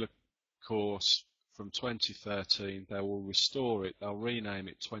particular course from 2013, they will restore it, they'll rename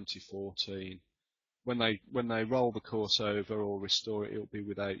it 2014. When they roll the course over or restore it, it'll be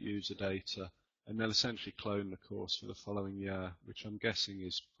without user data, and they'll essentially clone the course for the following year, which I'm guessing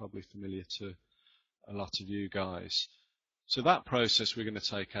is probably familiar to a lot of you guys. So that process we're going to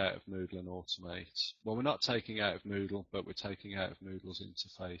take out of Moodle and automate. Well, we're not taking out of Moodle, but we're taking out of Moodle's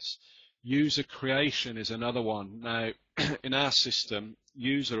interface. User creation is another one. Now, in our system,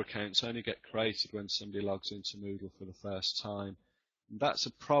 user accounts only get created when somebody logs into Moodle for the first time. And that's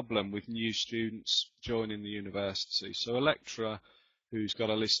a problem with new students joining the university. So a lecturer who's got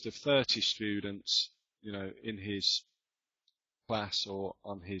a list of 30 students, in his class or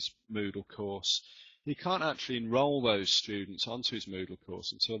on his Moodle course, he can't actually enroll those students onto his Moodle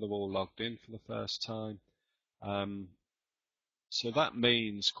course until they've all logged in for the first time. So that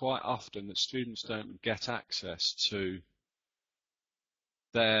means quite often that students don't get access to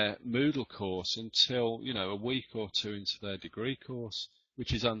their Moodle course until, a week or two into their degree course,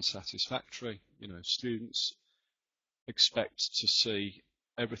 which is unsatisfactory. Students expect to see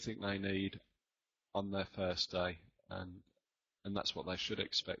everything they need on their first day, and that's what they should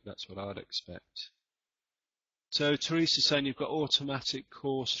expect. That's what I'd expect. So Teresa's saying you've got automatic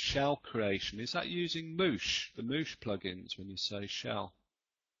course shell creation. Is that using Moosh, the Moosh plugins, when you say shell?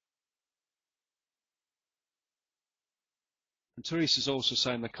 And Teresa's also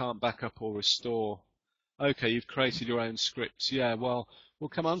saying they can't back up or restore. Okay, you've created your own scripts. Yeah, well, we'll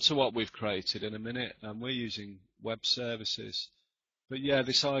come on to what we've created in a minute, and we're using web services. But yeah,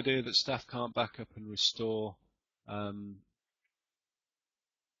 this idea that staff can't back up and restore.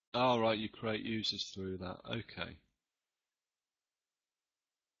 Right, you create users through that. Okay.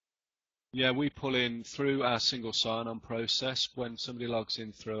 Yeah, we pull in through our single sign-on process. When somebody logs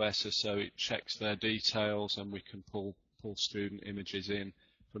in through SSO, it checks their details, and we can pull student images in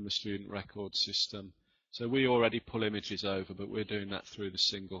from the student record system. So we already pull images over, but we're doing that through the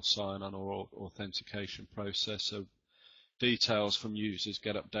single sign-on or authentication process. So details from users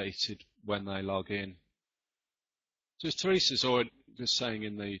get updated when they log in. So as Teresa's already just saying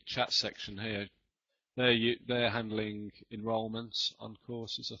in the chat section here, they're handling enrolments on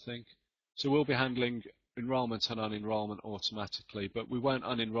courses, I think. So we'll be handling enrolment and unenrolment automatically, but we won't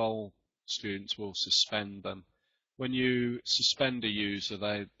unenroll students, we'll suspend them. When you suspend a user,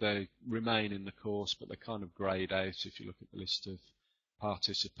 they remain in the course, but they kind of grayed out if you look at the list of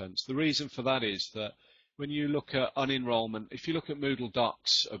participants. The reason for that is that when you look at unenrollment, if you look at Moodle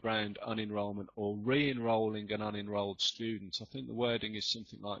docs around unenrollment or re-enrolling an unenrolled student, I think the wording is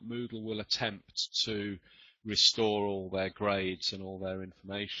something like Moodle will attempt to restore all their grades and all their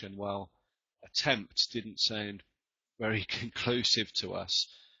information. Well, attempt didn't sound very conclusive to us,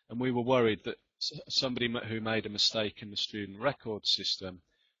 and we were worried that somebody who made a mistake in the student record system,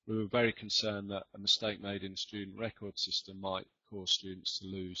 we were very concerned that a mistake made in the student record system might cause students to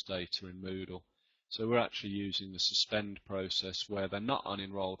lose data in Moodle. So we're actually using the suspend process where they're not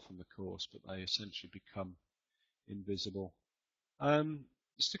unenrolled from the course, but they essentially become invisible.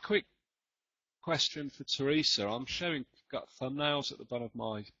 Just a quick question for Teresa. I'm got thumbnails at the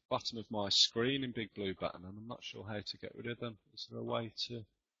bottom of my screen in Big Blue Button, and I'm not sure how to get rid of them. Is there a way for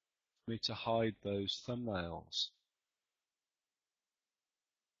me to hide those thumbnails?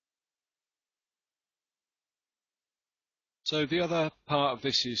 So the other part of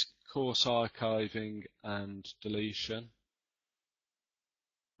this is course archiving and deletion.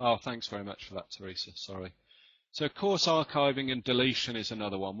 Oh, thanks very much for that, Teresa. Sorry. So course archiving and deletion is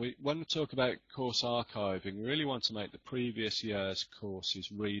another one. When we talk about course archiving, we really want to make the previous year's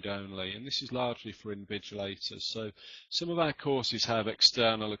courses read-only, and this is largely for invigilators. So some of our courses have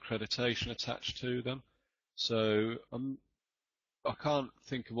external accreditation attached to them. So I can't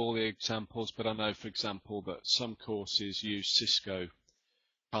think of all the examples, but I know, for example, that some courses use Cisco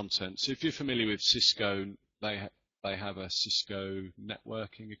content. So if you're familiar with Cisco, they have a Cisco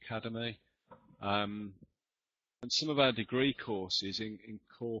Networking Academy. And some of our degree courses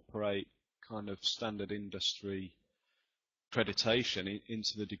incorporate kind of standard industry accreditation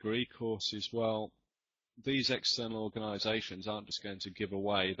into the degree courses. Well, these external organisations aren't just going to give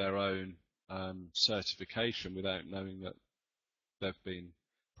away their own certification without knowing that they've been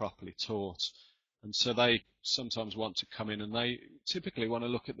properly taught. And so they sometimes want to come in and they typically want to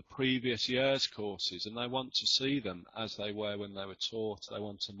look at the previous year's courses, and they want to see them as they were when they were taught. They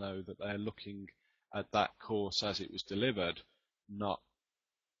want to know that they're looking at that course as it was delivered, not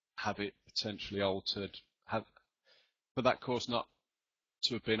have it potentially altered, for that course not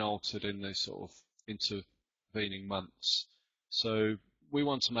to have been altered in the sort of intervening months. So we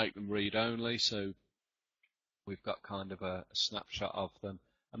want to make them read only, so we've got kind of a snapshot of them,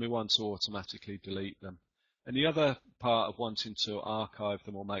 and we want to automatically delete them. And the other part of wanting to archive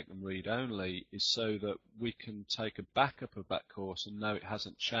them or make them read only is so that we can take a backup of that course and know it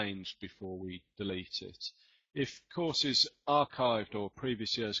hasn't changed before we delete it. If courses archived or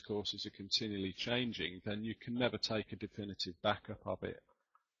previous year's courses are continually changing, then you can never take a definitive backup of it,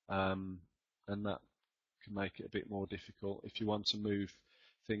 and that can make it a bit more difficult. If you want to move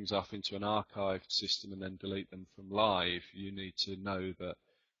things off into an archived system and then delete them from live, you need to know that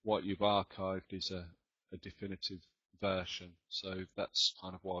what you've archived is a definitive version. So that's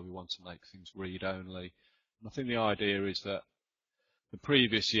kind of why we want to make things read only. And I think the idea is that the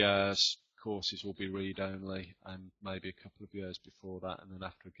previous year's courses will be read only, and maybe a couple of years before that, and then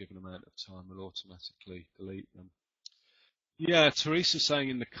after a given amount of time we'll automatically delete them. Yeah, Teresa's saying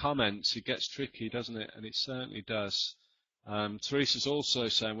in the comments it gets tricky, doesn't it? And it certainly does. Teresa's also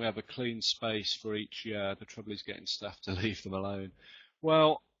saying we have a clean space for each year. The trouble is getting staff to leave them alone.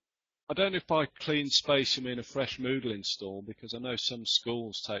 Well, I don't know if by clean space you mean a fresh Moodle install, because I know some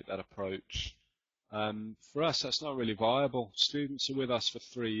schools take that approach. For us, that's not really viable. Students are with us for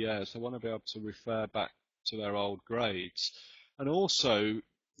 3 years. They want to be able to refer back to their old grades. And also,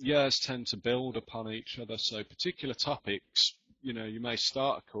 years tend to build upon each other. So particular topics, you may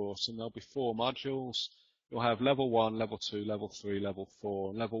start a course and there'll be 4 modules. You'll have level 1, level 2, level 3, level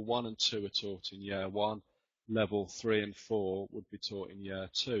 4. And level 1 and 2 are taught in year 1. Level 3 and 4 would be taught in year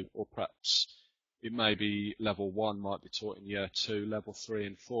 2. Or perhaps it may be level 1 might be taught in year 2, level 3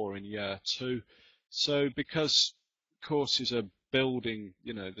 and 4 in year 2. So because courses are building,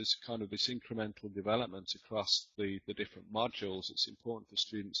 there's kind of this incremental development across the different modules, it's important for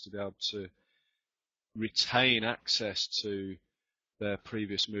students to be able to retain access to their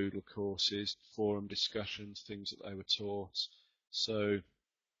previous Moodle courses, forum discussions, things that they were taught. So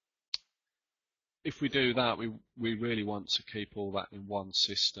if we do that, we really want to keep all that in one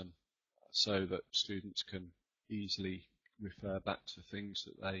system so that students can easily refer back to things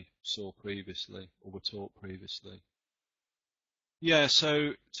that they saw previously or were taught previously. Yeah,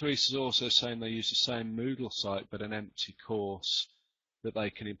 so Teresa's also saying they use the same Moodle site but an empty course that they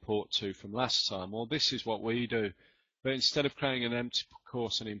can import to from last time. Well, this is what we do. But instead of creating an empty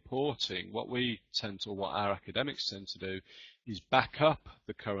course and importing, what our academics tend to do is back up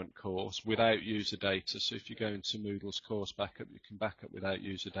the current course without user data. So if you go into Moodle's course backup, you can back up without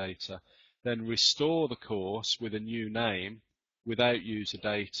user data. Then restore the course with a new name without user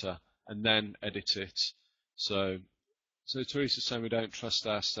data, and then edit it. So Teresa's saying we don't trust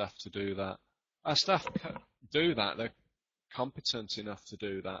our staff to do that. Our staff do that. They're competent enough to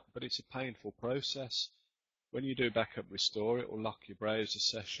do that, but it's a painful process. When you do backup restore, it will lock your browser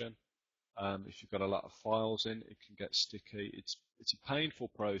session. If you've got a lot of files in, it can get sticky. It's a painful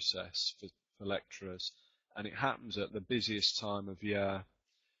process for lecturers, and it happens at the busiest time of year.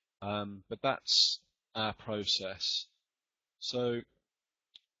 But that's our process. So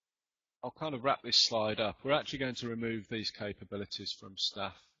I'll kind of wrap this slide up. We're actually going to remove these capabilities from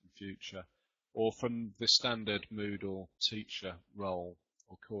staff in future, or from the standard Moodle teacher role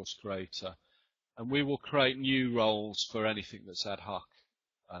or course creator. And we will create new roles for anything that's ad hoc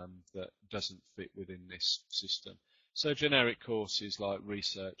that doesn't fit within this system. So generic courses like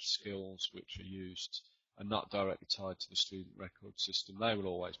research skills, which are used and not directly tied to the student record system, they will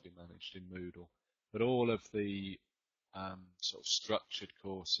always be managed in Moodle. But all of the sort of structured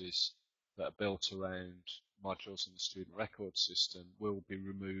courses that are built around modules in the student record system will be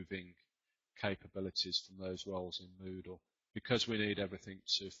removing capabilities from those roles in Moodle, because we need everything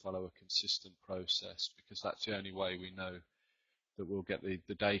to follow a consistent process, because that's the only way we know that we'll get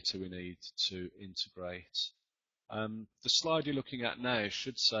the data we need to integrate. The slide you're looking at now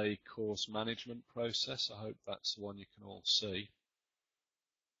should say course management process. I hope that's the one you can all see.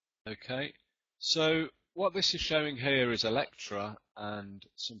 Okay, so what this is showing here is a lecturer and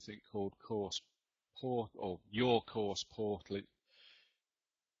something called course portal, or your course portal.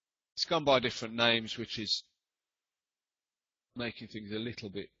 It's gone by different names, which is making things a little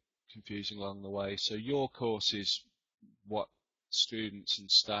bit confusing along the way. So your course is what students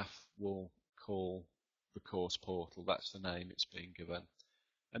and staff will call the course portal. That's the name it's being given.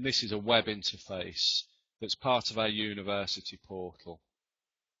 And this is a web interface that's part of our university portal.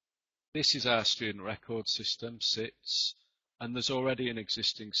 This is our student record system, SITS, and there's already an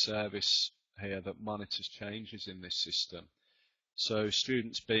existing service here that monitors changes in this system. So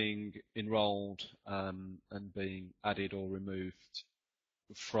students being enrolled and being added to or removed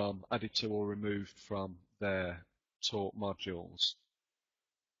from their taught modules.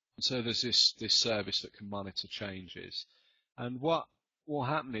 So there's this service that can monitor changes. And what will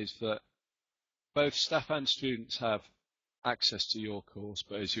happen is that both staff and students have access to your course,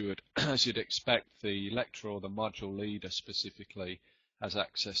 but as you'd expect, the lecturer or the module leader specifically has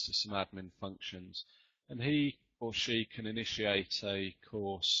access to some admin functions, and he or she can initiate a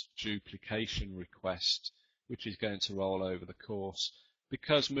course duplication request, which is going to roll over the course.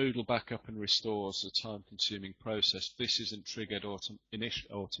 Because Moodle backup and restores a time-consuming process, this isn't triggered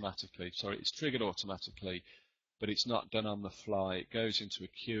automatically. Sorry, it's triggered automatically, but it's not done on the fly. It goes into a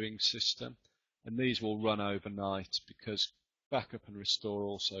queuing system, and these will run overnight because backup and restore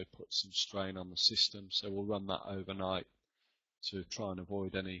also puts some strain on the system. So we'll run that overnight to try and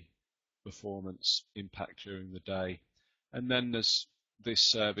avoid any performance impact during the day. And then there's this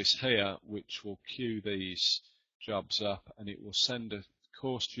service here which will queue these jobs up, and it will send a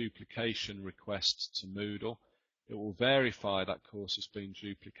course duplication request to Moodle. It will verify that course has been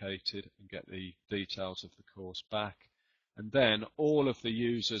duplicated and get the details of the course back. And then all of the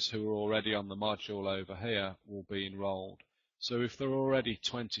users who are already on the module over here will be enrolled. So if there are already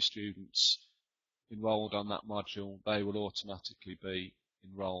 20 students enrolled on that module, they will automatically be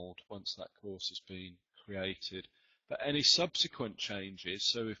enrolled once that course has been created. But any subsequent changes,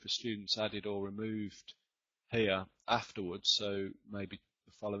 so if a student's added or removed here afterwards, so maybe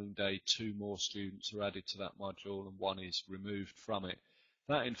the following day 2 more students are added to that module and 1 is removed from it,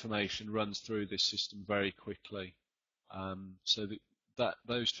 that information runs through this system very quickly. So that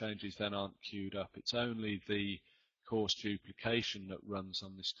those changes then aren't queued up. It's only the course duplication that runs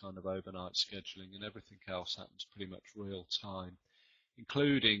on this kind of overnight scheduling, and everything else happens pretty much real time,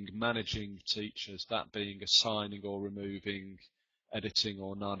 including managing teachers, that being assigning or removing, editing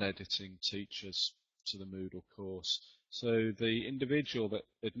or non-editing teachers to the Moodle course. So the individual that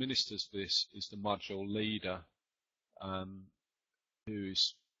administers this is the module leader, who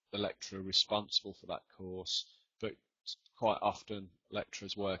is the lecturer responsible for that course, but quite often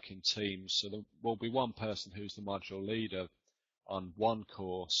lecturers work in teams, so there will be one person who's the module leader on one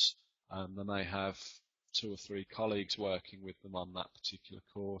course, and they may have 2 or 3 colleagues working with them on that particular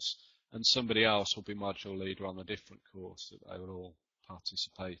course, and somebody else will be module leader on a different course that they will all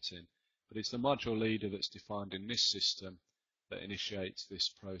participate in. But it's the module leader that's defined in this system that initiates this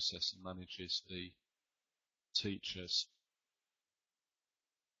process and manages the teachers.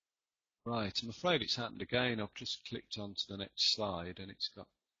 Right, I'm afraid it's happened again. I've just clicked onto the next slide and it's got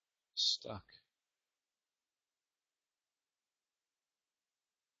stuck.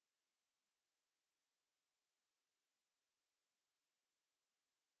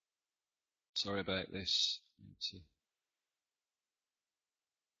 Sorry about this.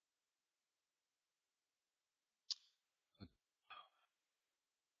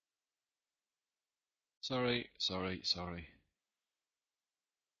 Sorry.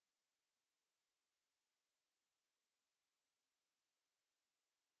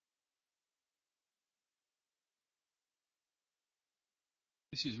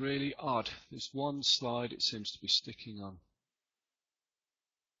 This is really odd. There's one slide it seems to be sticking on.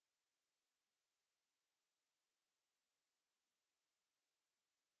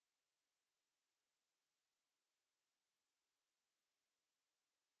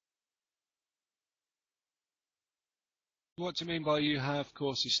 What do you mean by you have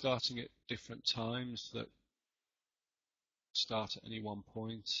courses starting at different times that start at any one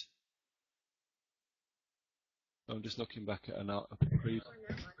point? I'm just looking back at a previous.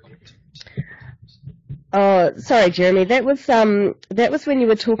 Oh, sorry, Jeremy. That was when you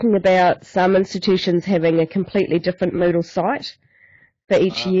were talking about some institutions having a completely different Moodle site for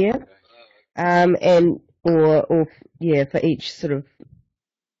each year, Okay. for each sort of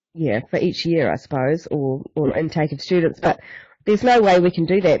for each year, I suppose, or intake of students. But there's no way we can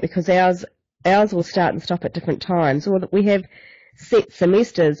do that because ours will start and stop at different times. Or that we have set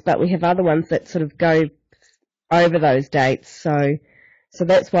semesters, but we have other ones that sort of go over those dates. So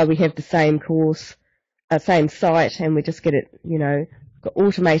that's why we have the same course, same site, and we just get it, got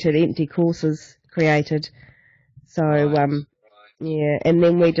automated empty courses created. So Right. yeah, and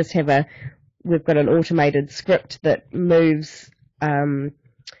then we just we've got an automated script that moves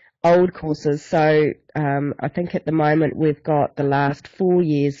old courses. So I think at the moment we've got the last 4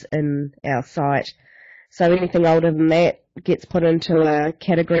 years in our site. So anything older than that gets put into a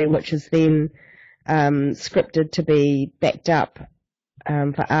category which is then scripted to be backed up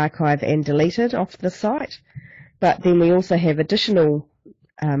for archive and deleted off the site. But then we also have additional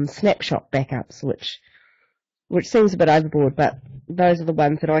snapshot backups, which seems a bit overboard, but those are the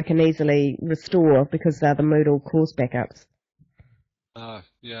ones that I can easily restore because they're the Moodle course backups.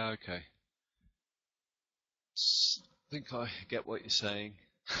 Yeah, okay. I think I get what you're saying,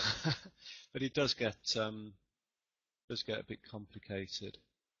 but it does get a bit complicated.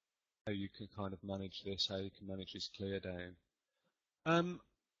 How you can kind of manage this, how you can manage this clear down. I'm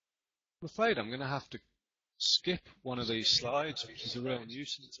afraid I'm going to have to skip one of these slides, which is a real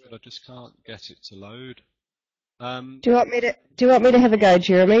nuisance, but I just can't get it to load. Do you want me to have a go,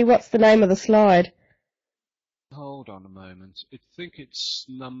 Jeremy? What's the name of the slide? Hold on a moment. I think it's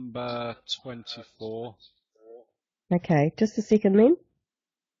number 24. Okay, just a second then.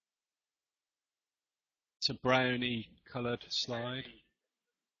 It's a brownie coloured slide.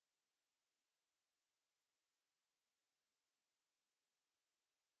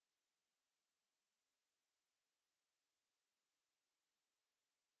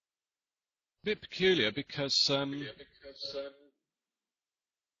 A bit peculiar because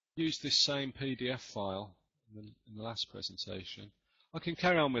used this same PDF file in the last presentation. I can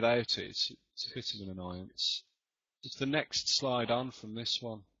carry on without it. It's a bit of an annoyance. It's the next slide on from this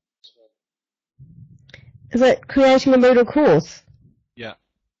one. Is it creating a Moodle course? Yeah.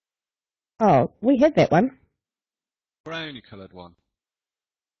 Oh, we had that one. Brownie coloured one.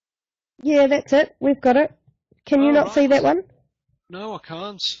 Yeah, that's it. We've got it. Can you not see that one? No, I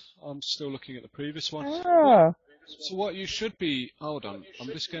can't. I'm still looking at the previous one. Oh. So what you should be, hold on, I'm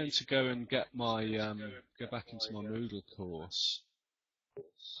just going to go and get my, go back into my Moodle course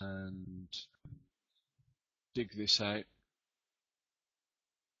and dig this out.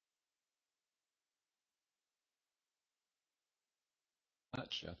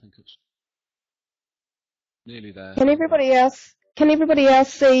 Actually, I think it's nearly there. Can everybody else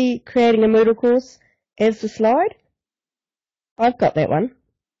see creating a Moodle course as the slide? I've got that one.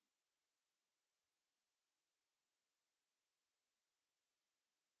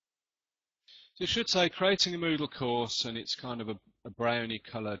 So it should say creating a Moodle course, and it's kind of a brownie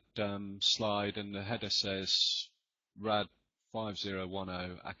coloured slide, and the header says RAD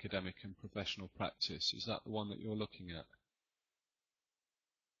 5010 Academic and Professional Practice. Is that the one that you're looking at?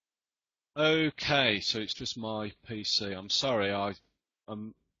 Okay, so it's just my PC. I'm sorry,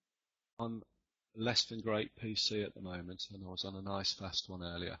 I'm on less than great PC at the moment, and I was on a nice fast one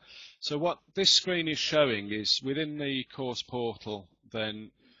earlier. So what this screen is showing is within the course portal,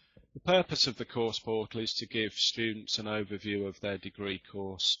 then the purpose of the course portal is to give students an overview of their degree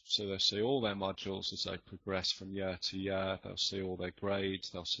course. So they'll see all their modules as they progress from year to year. They'll see all their grades,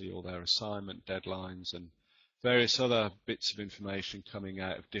 they'll see all their assignment deadlines and various other bits of information coming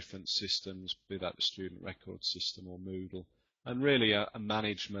out of different systems, be that the student record system or Moodle, and really a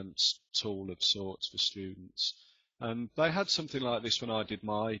management tool of sorts for students. And they had something like this when I did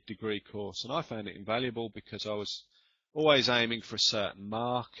my degree course, and I found it invaluable because I was always aiming for a certain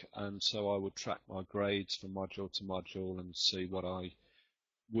mark, and so I would track my grades from module to module and see what I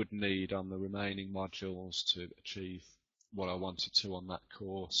would need on the remaining modules to achieve what I wanted to on that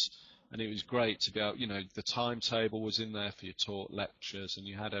course. And it was great to be able, the timetable was in there for your taught lectures, and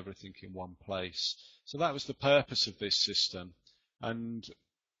you had everything in one place. So that was the purpose of this system. And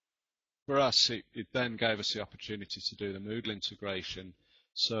for us, it then gave us the opportunity to do the Moodle integration.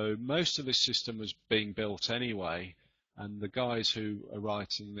 So most of this system was being built anyway, and the guys who are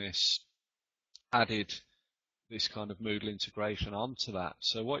writing this added this kind of Moodle integration onto that.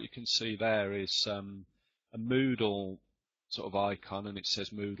 So what you can see there is a Moodle sort of icon, and it says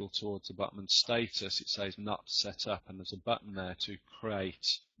Moodle towards the bottom, and status, it says not set up, and there's a button there to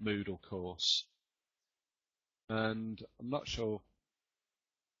create Moodle course. And I'm not sure,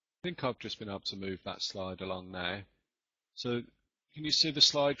 I think I've just been able to move that slide along now. So can you see the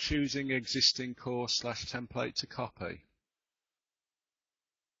slide choosing existing course / template to copy?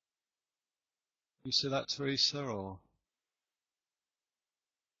 You see that, Teresa, or?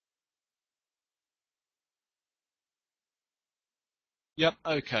 Yep,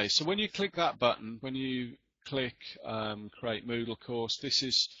 okay, so when you click that button, when you click create Moodle course,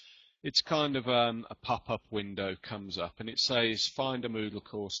 it's kind of a pop-up window comes up, and it says find a Moodle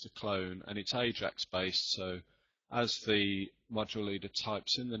course to clone, and it's Ajax based, so as the module leader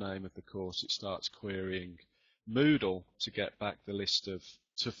types in the name of the course, it starts querying Moodle to get back the list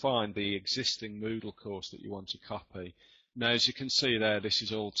to find the existing Moodle course that you want to copy. Now, as you can see there, this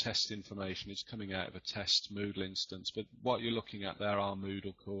is all test information. It's coming out of a test Moodle instance, but what you're looking at there are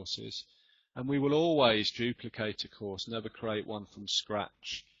Moodle courses. And we will always duplicate a course, never create one from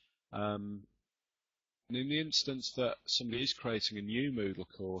scratch. And in the instance that somebody is creating a new Moodle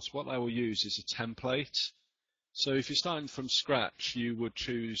course, what they will use is a template. So if you're starting from scratch, you would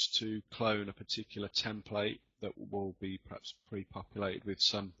choose to clone a particular template that will be perhaps pre-populated with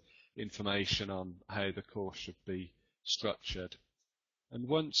some information on how the course should be structured. And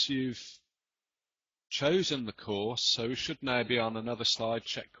once you've chosen the course, so we should now be on another slide,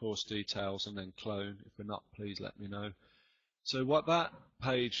 check course details and then clone. If we're not, please let me know. So what that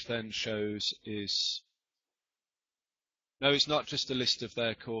page then shows is, no, it's not just a list of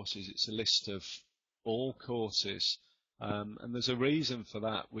their courses, it's a list of all courses. And there's a reason for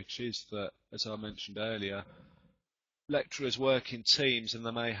that, which is that, as I mentioned earlier, lecturers work in teams and they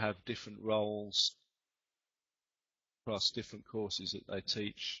may have different roles across different courses that they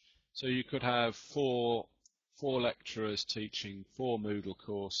teach. So you could have four lecturers teaching 4 Moodle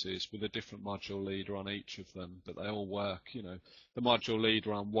courses with a different module leader on each of them, but they all work, you know, the module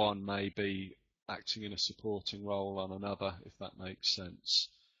leader on one may be acting in a supporting role on another, if that makes sense.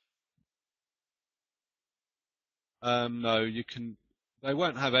 No, they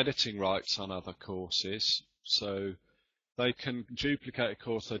won't have editing rights on other courses, so they can duplicate a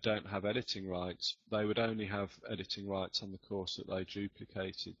course they don't have editing rights. They would only have editing rights on the course that they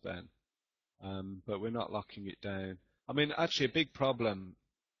duplicated then. But we're not locking it down. I mean, actually, a big problem.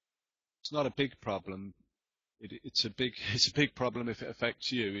 It's not a big problem. It's a big problem if it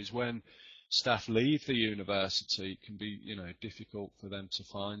affects you. Is when staff leave the university, it can be, you know, difficult for them to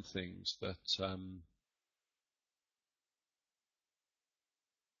find things that.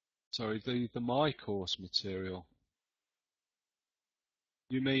 Sorry, the My Course material.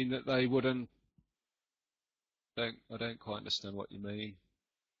 You mean that they wouldn't? I don't quite understand what you mean.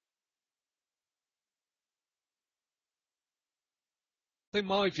 I think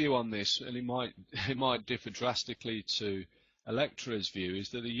my view on this, and it might differ drastically to a lecturer's view,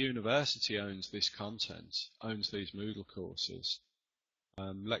 is that the university owns this content, owns these Moodle courses.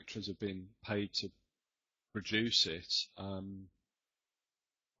 Lecturers have been paid to produce it,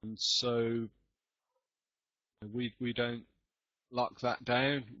 and so we don't lock that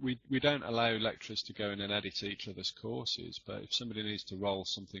down. We don't allow lecturers to go in and edit each other's courses, but if somebody needs to roll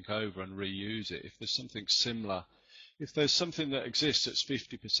something over and reuse it, if there's something similar, if there's something that exists that's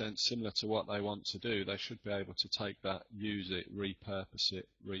 50% similar to what they want to do, they should be able to take that, use it, repurpose it,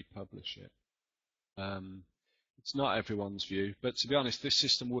 republish it. It's not everyone's view, but to be honest, this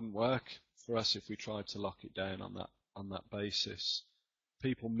system wouldn't work for us if we tried to lock it down on that basis.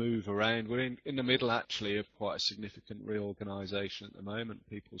 People move around. We're in the middle, actually, of quite a significant reorganisation at the moment.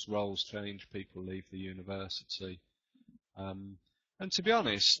 People's roles change. People leave the university. And to be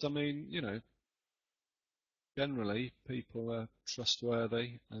honest, I mean, you know, generally people are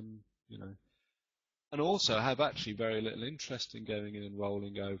trustworthy and, you know, and also have actually very little interest in going in and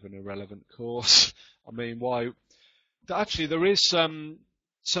rolling over an irrelevant course. I mean, why? Actually, there is something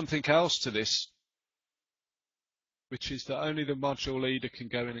else to this, which is that only the module leader can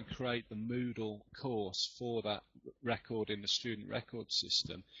go in and create the Moodle course for that record in the student record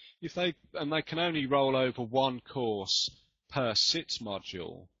system. And they can only roll over one course per SITS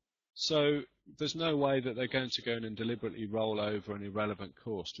module. So there's no way that they're going to go in and deliberately roll over an irrelevant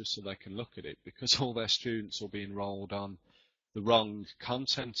course just so they can look at it, because all their students will be enrolled on the wrong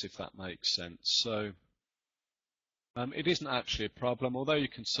content, if that makes sense. So it isn't actually a problem, although you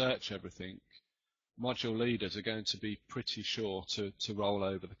can search everything. Module leaders are going to be pretty sure to roll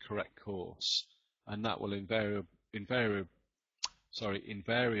over the correct course, and that will invariably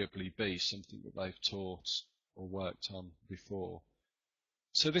be something that they've taught or worked on before.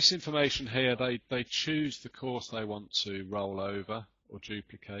 So this information here, they choose the course they want to roll over or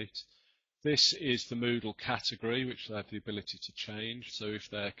duplicate. This is the Moodle category, which they have the ability to change. So if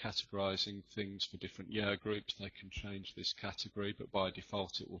they're categorizing things for different year groups, they can change this category, but by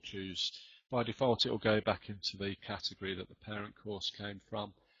default it will go back into the category that the parent course came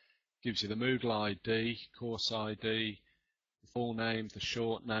from. Gives you the Moodle ID, course ID, the full name, the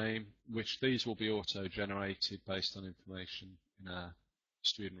short name, which these will be auto-generated based on information in our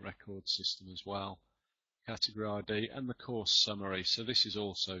student record system as well. Category ID and the course summary. So this is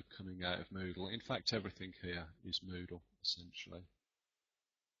also coming out of Moodle. In fact, everything here is Moodle, essentially.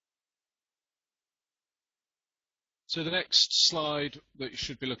 So the next slide that you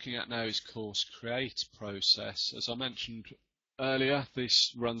should be looking at now is course create process. As I mentioned earlier,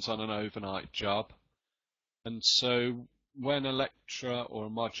 this runs on an overnight job. And so when a lecturer or a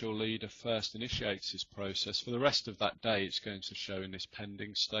module leader first initiates this process, for the rest of that day it's going to show in this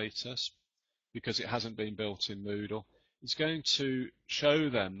pending status because it hasn't been built in Moodle. It's going to show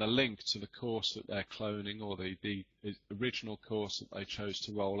them the link to the course that they're cloning, or the original course that they chose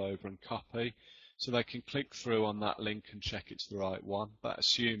to roll over and copy. So they can click through on that link and check it's the right one. That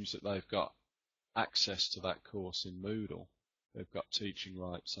assumes that they've got access to that course in Moodle. They've got teaching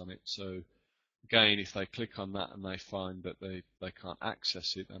rights on it. So again, if they click on that and they find that they can't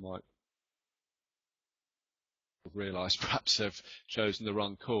access it, they might realise perhaps they've chosen the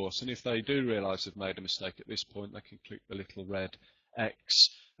wrong course. And if they do realise they've made a mistake at this point, they can click the little red X,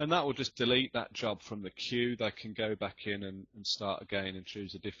 and that will just delete that job from the queue. They can go back in and start again and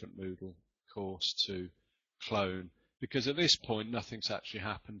choose a different Moodle course to clone, because at this point nothing's actually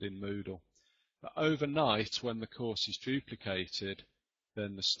happened in Moodle. But overnight, when the course is duplicated,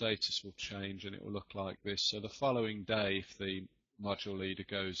 then the status will change and it will look like this. So the following day, if the module leader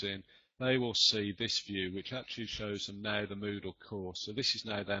goes in, they will see this view, which actually shows them now the Moodle course. So this is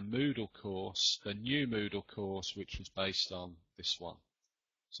now their Moodle course, the new Moodle course, which was based on this one.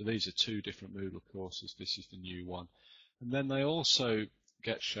 So these are two different Moodle courses. This is the new one. And then they also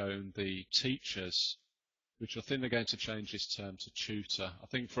get shown the teachers, which I think they're going to change this term to tutor. I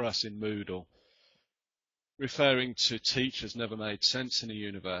think for us in Moodle, referring to teachers never made sense in a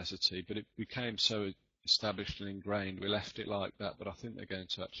university, but it became so established and ingrained, we left it like that. But I think they're going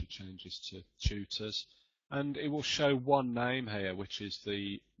to actually change this to tutors. And it will show one name here, which is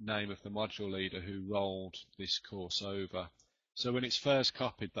the name of the module leader who rolled this course over. So when it's first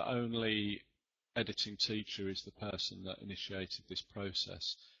copied, the only editing teacher is the person that initiated this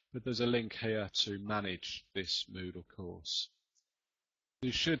process. But there's a link here to manage this Moodle course.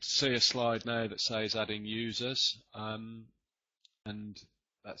 You should see a slide now that says adding users, and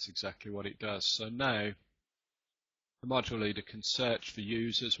that's exactly what it does. So now the module leader can search for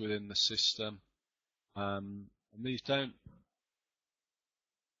users within the system, and these don't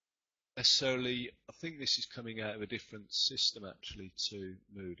necessarily, I think this is coming out of a different system actually to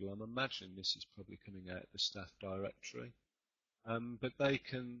Moodle. I'm imagining this is probably coming out of the staff directory, but they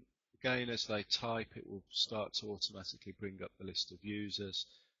can, again, as they type, it will start to automatically bring up the list of users.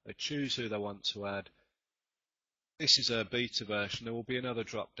 They choose who they want to add. This is a beta version. There will be another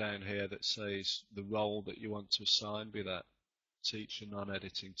drop down here that says the role that you want to assign, be that teacher,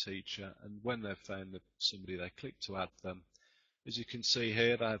 non-editing teacher, and when they've found somebody, they click to add them. As you can see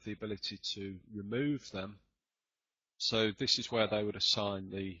here, they have the ability to remove them. So this is where they would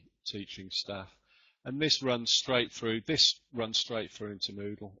assign the teaching staff. And this runs straight through. This runs straight through into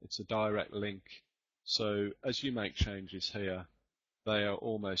Moodle. It's a direct link. So as you make changes here, they are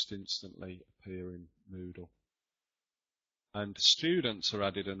almost instantly appear in Moodle. And students are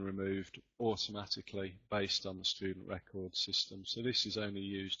added and removed automatically based on the student record system. So this is only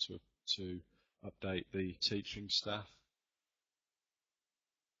used to update the teaching staff.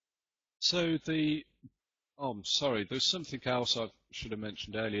 So I'm sorry, there's something else I should have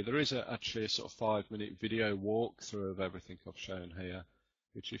mentioned earlier. There is actually a sort of 5-minute video walkthrough of everything I've shown here,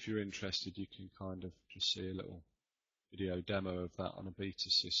 which if you're interested, you can kind of just see a little video demo of that on a beta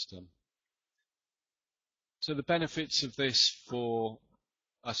system. So the benefits of this for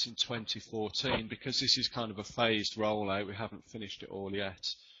us in 2014, because this is kind of a phased rollout, we haven't finished it all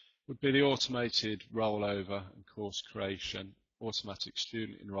yet, would be the automated rollover and course creation, automatic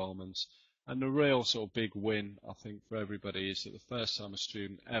student enrolments, and the real sort of big win, I think, for everybody is that the first time a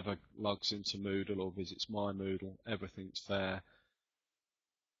student ever logs into Moodle or visits My Moodle, everything's there.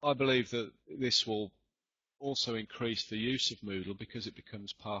 I believe that this will also increase the use of Moodle because it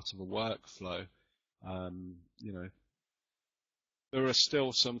becomes part of a workflow. You know, there are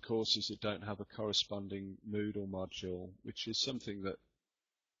still some courses that don't have a corresponding Moodle module, which is something that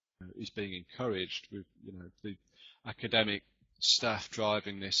is being encouraged. With, you know, the academic staff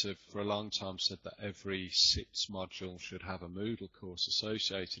driving this have for a long time said that every SITS module should have a Moodle course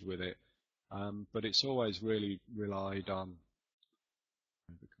associated with it, but it's always really relied on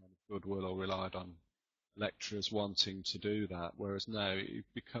the kind of goodwill, or relied on lecturers wanting to do that, whereas now it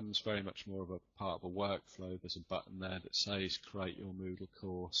becomes very much more of a part of a workflow. There's a button there that says create your Moodle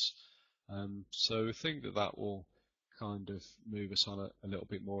course. So I think that that will kind of move us on a little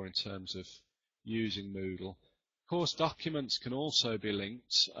bit more in terms of using Moodle. Course documents can also be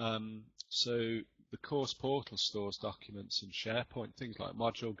linked. So the course portal stores documents in SharePoint, things like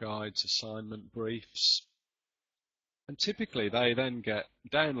module guides, assignment briefs, and typically they then get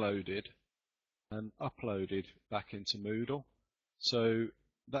downloaded and uploaded back into Moodle. So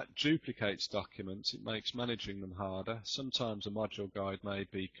that duplicates documents. It makes managing them harder. Sometimes a module guide may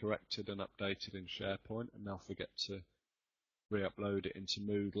be corrected and updated in SharePoint, and they'll forget to re-upload it into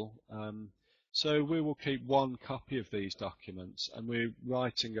Moodle. So we will keep one copy of these documents, and we're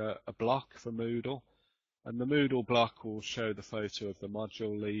writing a block for Moodle, and the Moodle block will show the photo of the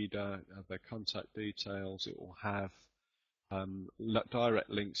module leader, their contact details. It will have direct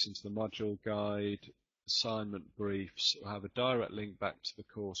links into the module guide, assignment briefs. We'll have a direct link back to the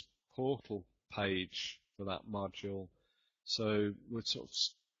course portal page for that module. So we're sort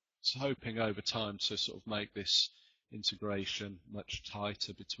of hoping over time to sort of make this integration much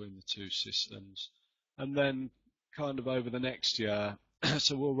tighter between the two systems. And then kind of over the next year,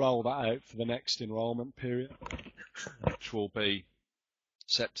 so we'll roll that out for the next enrolment period, which will be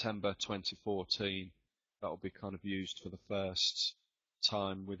September 2014. That will be kind of used for the first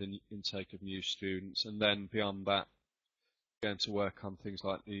time with an intake of new students. And then beyond that, we're going to work on things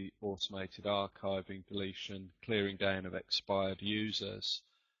like the automated archiving, deletion, clearing down of expired users.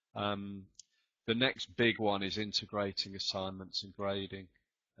 The next big one is integrating assignments and grading.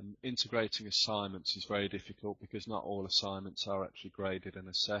 And integrating assignments is very difficult because not all assignments are actually graded and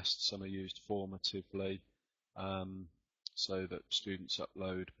assessed. Some are used formatively, so that students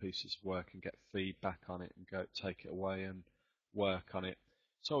upload pieces of work and get feedback on it and take it away and work on it.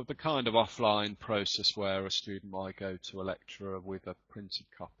 So the kind of offline process where a student might go to a lecturer with a printed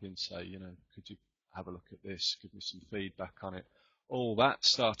copy and say, could you have a look at this, give me some feedback on it. All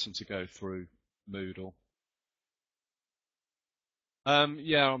that's starting to go through Moodle.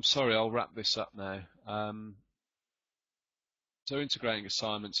 Yeah, I'm sorry, I'll wrap this up now. So integrating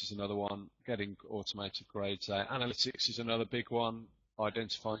assignments is another one, getting automated grades out. Analytics is another big one,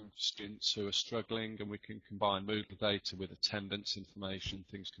 identifying students who are struggling, and we can combine Moodle data with attendance information,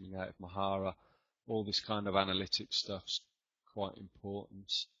 things coming out of Mahara. All this kind of analytics stuff's quite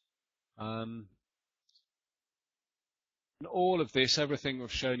important. And all of this, everything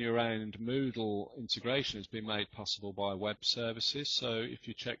we've shown you around Moodle integration has been made possible by web services. So if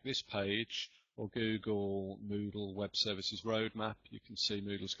you check this page or Google Moodle Web Services Roadmap, you can see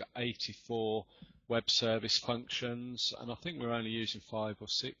Moodle's got 84 web service functions, and I think we're only using 5 or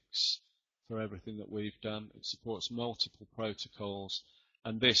 6 for everything that we've done. It supports multiple protocols,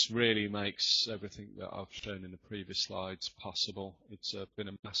 and this really makes everything that I've shown in the previous slides possible. It's been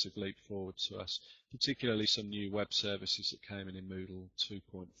a massive leap forward to us, particularly some new web services that came in Moodle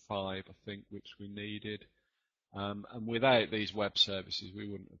 2.5, I think, which we needed. And without these web services, we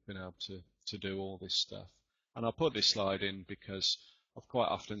wouldn't have been able to do all this stuff. And I'll put this slide in because I've quite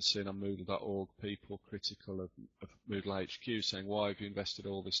often seen on Moodle.org people critical of Moodle HQ saying, why have you invested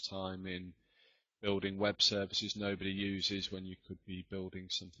all this time in building web services nobody uses when you could be building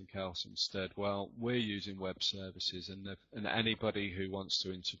something else instead? Well, we're using web services, and anybody who wants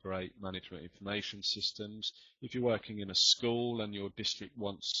to integrate management information systems, if you're working in a school and your district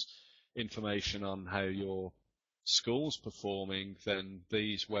wants information on how your school's performing, then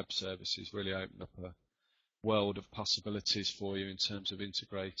these web services really open up a world of possibilities for you in terms of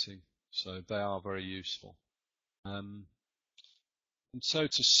integrating. So they are very useful. And so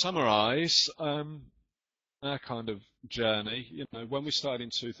to summarize our kind of journey, when we started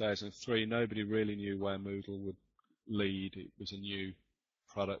in 2003, nobody really knew where Moodle would lead. It was a new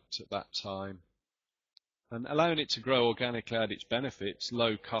product at that time. And allowing it to grow organically had its benefits,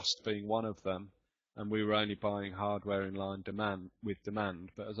 low cost being one of them, and we were only buying hardware in line with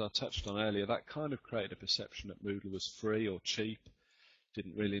demand. But as I touched on earlier, that kind of created a perception that Moodle was free or cheap,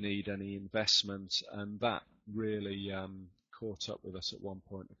 didn't really need any investment, and that really caught up with us at one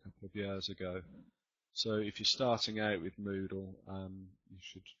point a couple of years ago. So if you're starting out with Moodle, you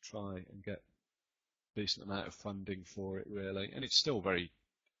should try and get a decent amount of funding for it, really. And it's still very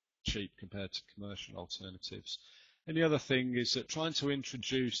cheap compared to commercial alternatives. And the other thing is that trying to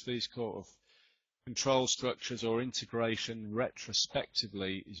introduce these sort of control structures or integration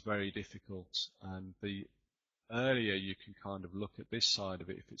retrospectively is very difficult. And the earlier you can kind of look at this side of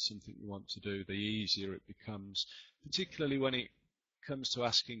it, if it's something you want to do, the easier it becomes, particularly when it comes to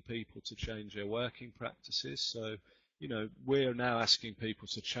asking people to change their working practices. So, we're now asking people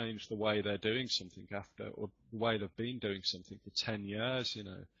to change the way they're doing something or the way they've been doing something for 10 years,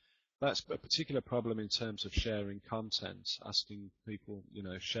 That's a particular problem in terms of sharing content, asking people,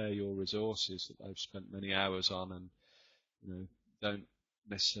 share your resources that they've spent many hours on and, don't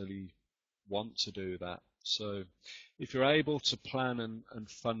necessarily want to do that. So if you're able to plan and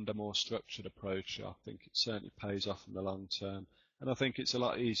fund a more structured approach, I think it certainly pays off in the long term. And I think it's a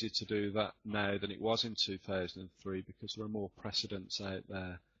lot easier to do that now than it was in 2003 because there are more precedents out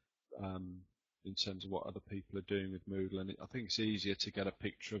there in terms of what other people are doing with Moodle. And I think it's easier to get a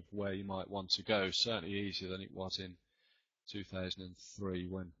picture of where you might want to go, certainly easier than it was in 2003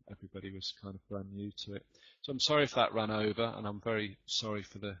 when everybody was kind of brand new to it. So I'm sorry if that ran over, and I'm very sorry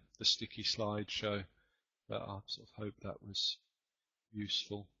for the sticky slideshow. But I sort of hope that was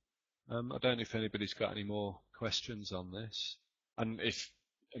useful. I don't know if anybody's got any more questions on this. And if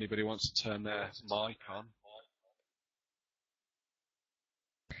anybody wants to turn their mic on.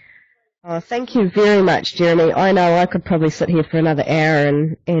 Oh, thank you very much, Jeremy. I know I could probably sit here for another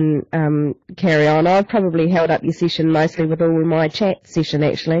hour and carry on. I've probably held up your session mostly with all my chat session,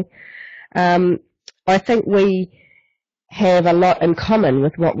 actually. I think we have a lot in common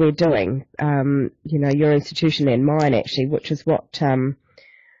with what we're doing, your institution and mine, actually, which is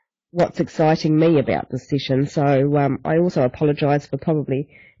what's exciting me about this session. So I also apologise for probably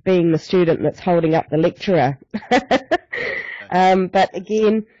being the student that's holding up the lecturer. But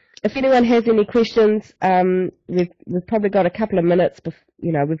again, if anyone has any questions, we've probably got a couple of minutes.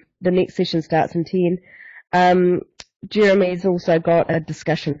 The next session starts in 10. Jeremy's also got a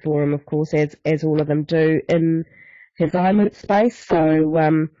discussion forum, of course, as all of them do, in his iMoot space.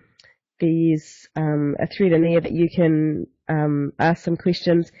 So there's a thread in there that you can ask some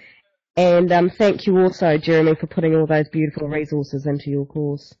questions. And thank you also, Jeremy, for putting all those beautiful resources into your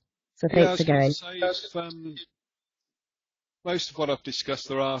course. So thanks again. Most of what I've discussed,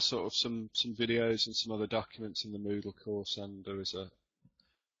 there are sort of some videos and some other documents in the Moodle course, and there is a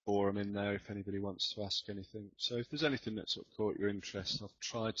forum in there if anybody wants to ask anything. So if there's anything that sort of caught your interest, I've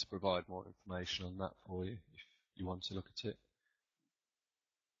tried to provide more information on that for you if you want to look at it.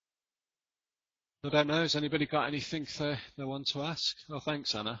 I don't know, has anybody got anything they want to ask? Oh,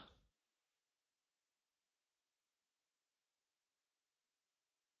 thanks, Anna.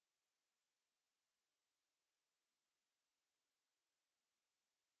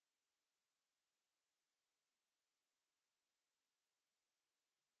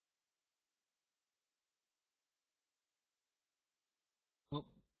 Oh.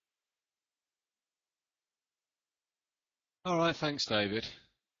 All right, thanks, David.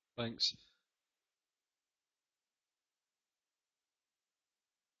 Thanks.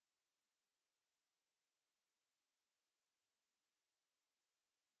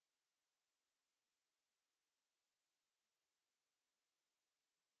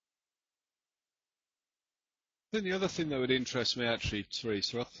 I think the other thing that would interest me actually,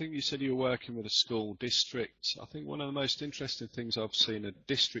 Teresa, I think you said you were working with a school district. I think one of the most interesting things I've seen a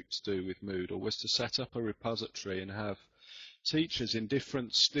district do with Moodle was to set up a repository and have teachers in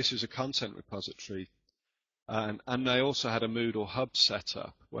different, this is a content repository, and they also had a Moodle hub set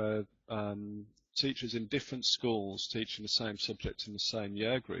up where teachers in different schools teaching the same subject in the same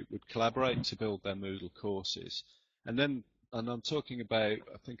year group would collaborate to build their Moodle courses. And I'm talking about,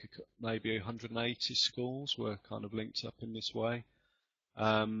 I think maybe 180 schools were kind of linked up in this way.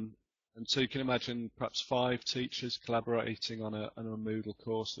 And so you can imagine perhaps 5 teachers collaborating on a Moodle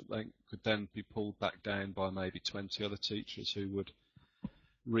course that could then be pulled back down by maybe 20 other teachers who would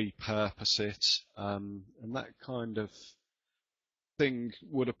repurpose it. And that kind of thing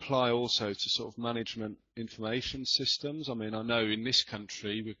would apply also to sort of management information systems. I mean, I know in this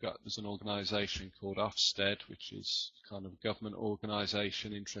country there's an organisation called Ofsted, which is kind of a government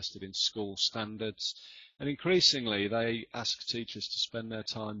organisation interested in school standards, and increasingly they ask teachers to spend their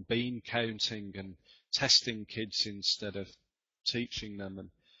time bean counting and testing kids instead of teaching them. And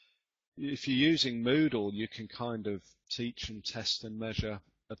if you're using Moodle, you can kind of teach and test and measure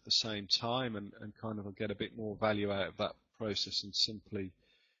at the same time and kind of get a bit more value out of that process than simply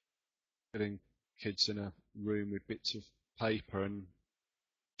getting kids in a room with bits of paper. And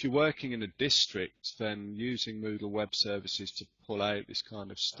if you're working in a district, then using Moodle web services to pull out this kind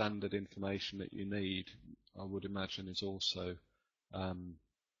of standard information that you need, I would imagine is also of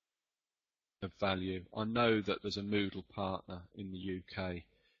value. I know that there's a Moodle partner in the UK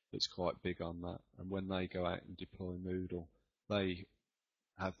that's quite big on that, and when they go out and deploy Moodle, they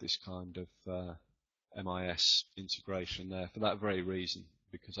have this kind of MIS integration there for that very reason,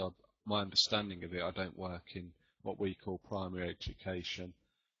 because my understanding of it, I don't work in what we call primary education,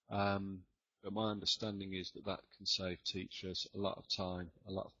 but my understanding is that can save teachers a lot of time,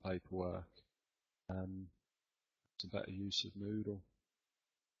 a lot of paperwork. It's a better use of Moodle,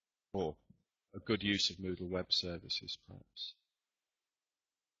 or a good use of Moodle web services perhaps.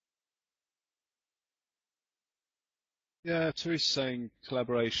 Yeah, Teresa's saying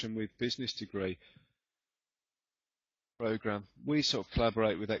collaboration with business degree program. We sort of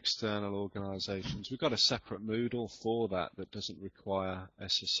collaborate with external organisations. We've got a separate Moodle for that doesn't require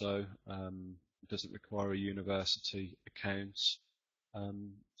SSO, doesn't require a university account.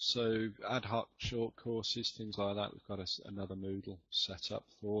 So ad hoc short courses, things like that, we've got another Moodle set up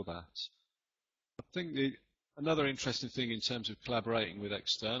for that. I think another interesting thing in terms of collaborating with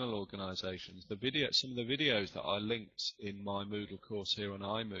external organisations, some of the videos that I linked in my Moodle course here on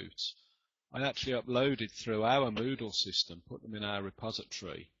iMoot, I actually uploaded through our Moodle system, put them in our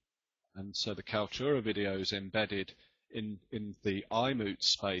repository, and so the Kaltura videos embedded in the iMoot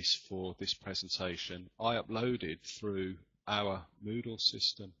space for this presentation, I uploaded through our Moodle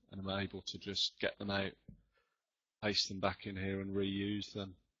system, and I'm able to just get them out, paste them back in here and reuse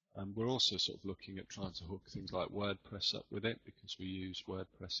them. And we're also sort of looking at trying to hook things like WordPress up with it, because we use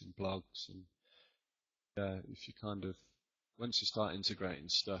WordPress in blogs. And if you once you start integrating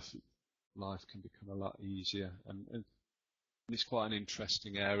stuff, life can become a lot easier. And it's quite an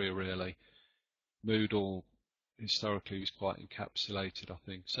interesting area, really. Moodle historically was quite encapsulated, I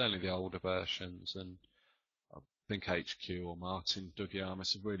think, certainly the older versions, and I think HQ or Martin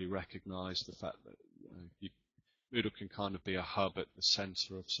Dugiamis have really recognised the fact that Moodle can kind of be a hub at the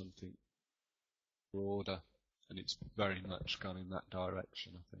centre of something broader, and it's very much gone in that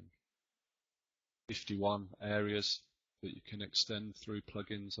direction, I think. 51 areas that you can extend through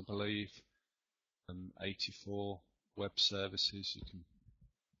plugins, I believe, and 84 web services. You can.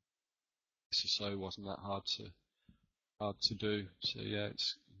 SSO wasn't that hard to do, so yeah,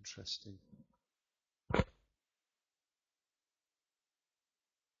 it's interesting.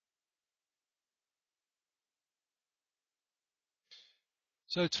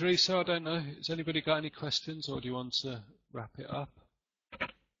 So Teresa, I don't know, has anybody got any questions, or do you want to wrap it up?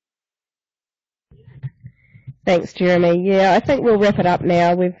 Thanks, Jeremy. Yeah, I think we'll wrap it up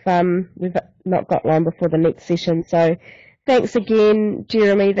now. We've not got long before the next session, so thanks again,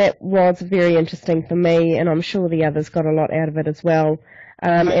 Jeremy. That was very interesting for me, and I'm sure the others got a lot out of it as well.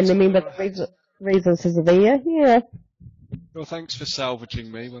 And remember, the resources are there. Yeah. Well, thanks for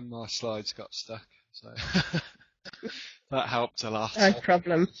salvaging me when my slides got stuck. So that helped a lot. No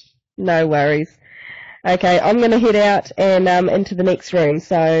problem. No worries. Okay, I'm going to head out and into the next room.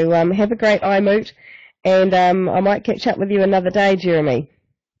 So have a great iMoot, and I might catch up with you another day, Jeremy.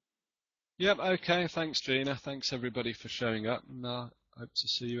 Yep, okay. Thanks, Gina. Thanks, everybody, for showing up, and I hope to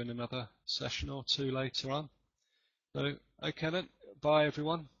see you in another session or two later on. So, okay then. Bye,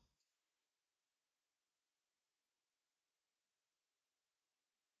 everyone.